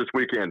Hounds this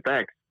weekend.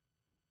 Thanks.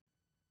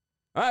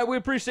 All right, we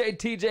appreciate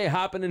TJ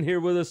hopping in here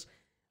with us.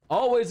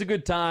 Always a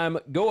good time.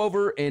 Go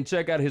over and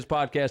check out his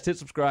podcast. Hit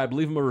subscribe.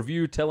 Leave him a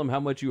review. Tell him how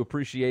much you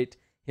appreciate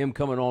him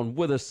coming on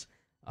with us.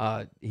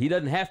 He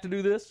doesn't have to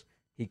do this.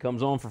 He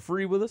comes on for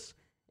free with us,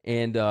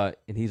 and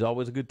he's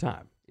always a good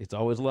time. It's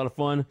always a lot of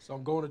fun. So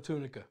I'm going to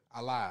Tunica. I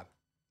lied.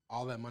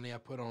 All that money I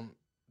put on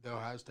the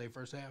Ohio State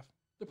first half,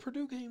 the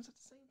Purdue game's at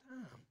the same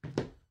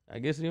time. I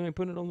guess you ain't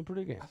putting it on the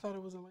Purdue game. I thought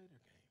it was a later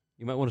game.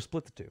 You might want to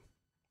split the two.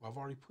 Well, I've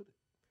already put it.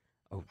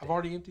 Oh, I've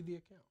already emptied the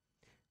account.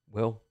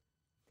 Well,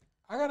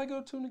 I got to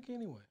go to Tunica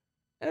anyway.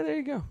 Yeah, there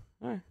you go.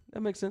 All right. That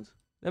makes sense.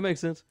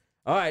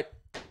 All right.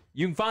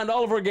 You can find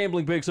all of our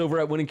gambling picks over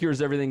at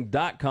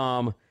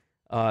winningcureseverything.com.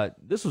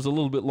 This was a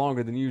little bit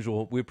longer than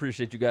usual. We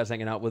appreciate you guys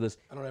hanging out with us.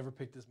 I don't ever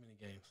pick this many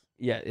games.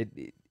 Yeah,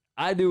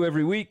 I do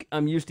every week.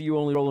 I'm used to you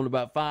only rolling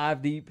about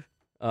 5 deep.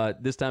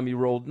 This time you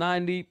rolled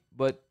 9 deep.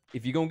 But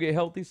if you're going to get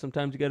healthy,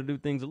 sometimes you got to do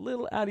things a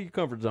little out of your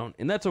comfort zone,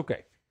 and that's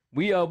okay.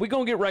 We going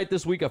to get right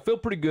this week. I feel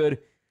pretty good.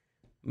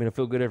 I mean, I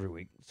feel good every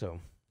week, so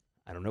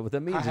I don't know what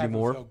that means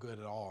anymore. I haven't felt good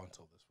at all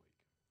until this week.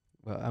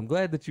 Well, I'm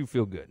glad that you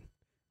feel good.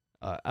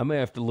 I may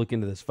have to look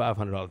into this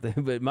 $500 thing,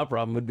 but my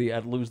problem would be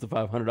I'd lose the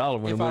 $500 when I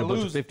win a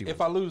bunch of 50 ones. If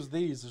I lose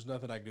these, there's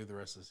nothing I can do the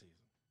rest of the season.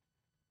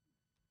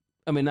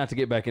 I mean, not to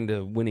get back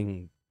into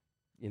winning,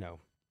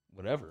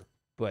 whatever,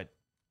 but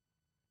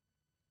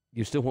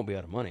you still won't be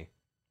out of money,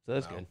 so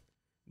that's good.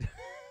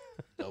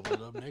 Double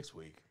it up next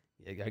week.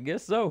 Yeah, I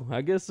guess so.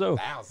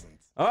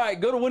 Thousands. All right,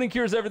 go to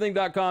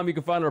winningcureseverything.com. You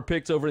can find our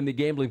picks over in the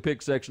gambling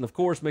picks section. Of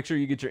course, make sure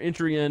you get your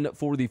entry in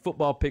for the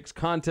football picks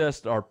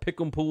contest, our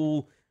pick'em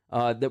pool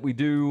that we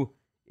do.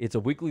 It's a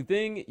weekly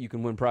thing. You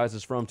can win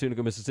prizes from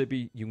Tunica,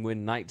 Mississippi. You can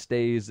win night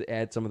stays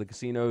at some of the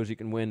casinos. You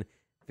can win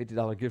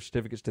 $50 gift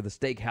certificates to the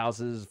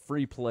steakhouses,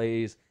 free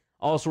plays,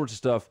 all sorts of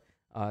stuff.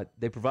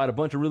 They provide a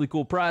bunch of really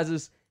cool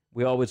prizes.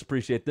 We always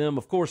appreciate them.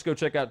 Of course, go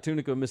check out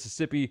Tunica,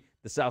 Mississippi,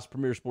 the South's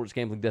premier sports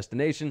gambling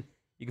destination.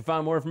 You can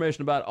find more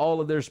information about all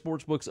of their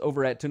sports books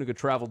over at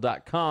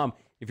tunicatravel.com.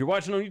 If you're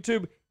watching on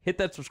YouTube, hit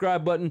that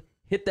subscribe button,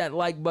 hit that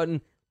like button,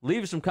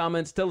 leave some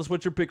comments, tell us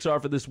what your picks are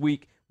for this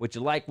week, what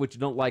you like, what you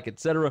don't like,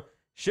 etc.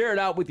 Share it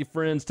out with your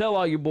friends, tell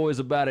all your boys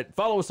about it.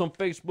 Follow us on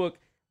Facebook,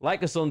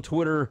 like us on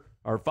Twitter,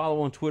 or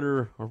follow on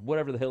Twitter, or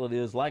whatever the hell it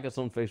is. Like us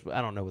on Facebook.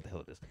 I don't know what the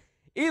hell it is.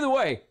 Either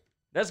way,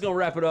 that's going to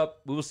wrap it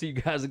up. We will see you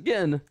guys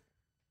again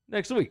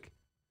next week.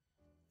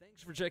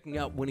 Thanks for checking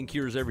out Winning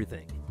Cures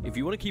Everything. If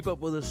you want to keep up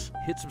with us,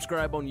 hit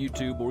subscribe on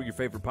YouTube or your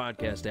favorite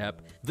podcast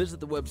app. Visit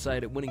the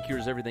website at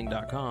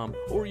winningcureseverything.com,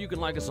 or you can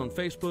like us on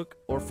Facebook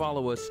or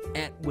follow us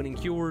at Winning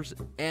Cures,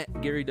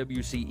 at Gary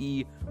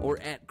WCE,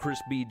 or at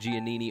Chris B.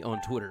 Giannini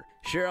on Twitter.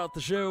 Share out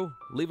the show,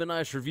 leave a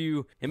nice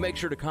review, and make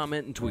sure to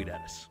comment and tweet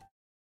at us.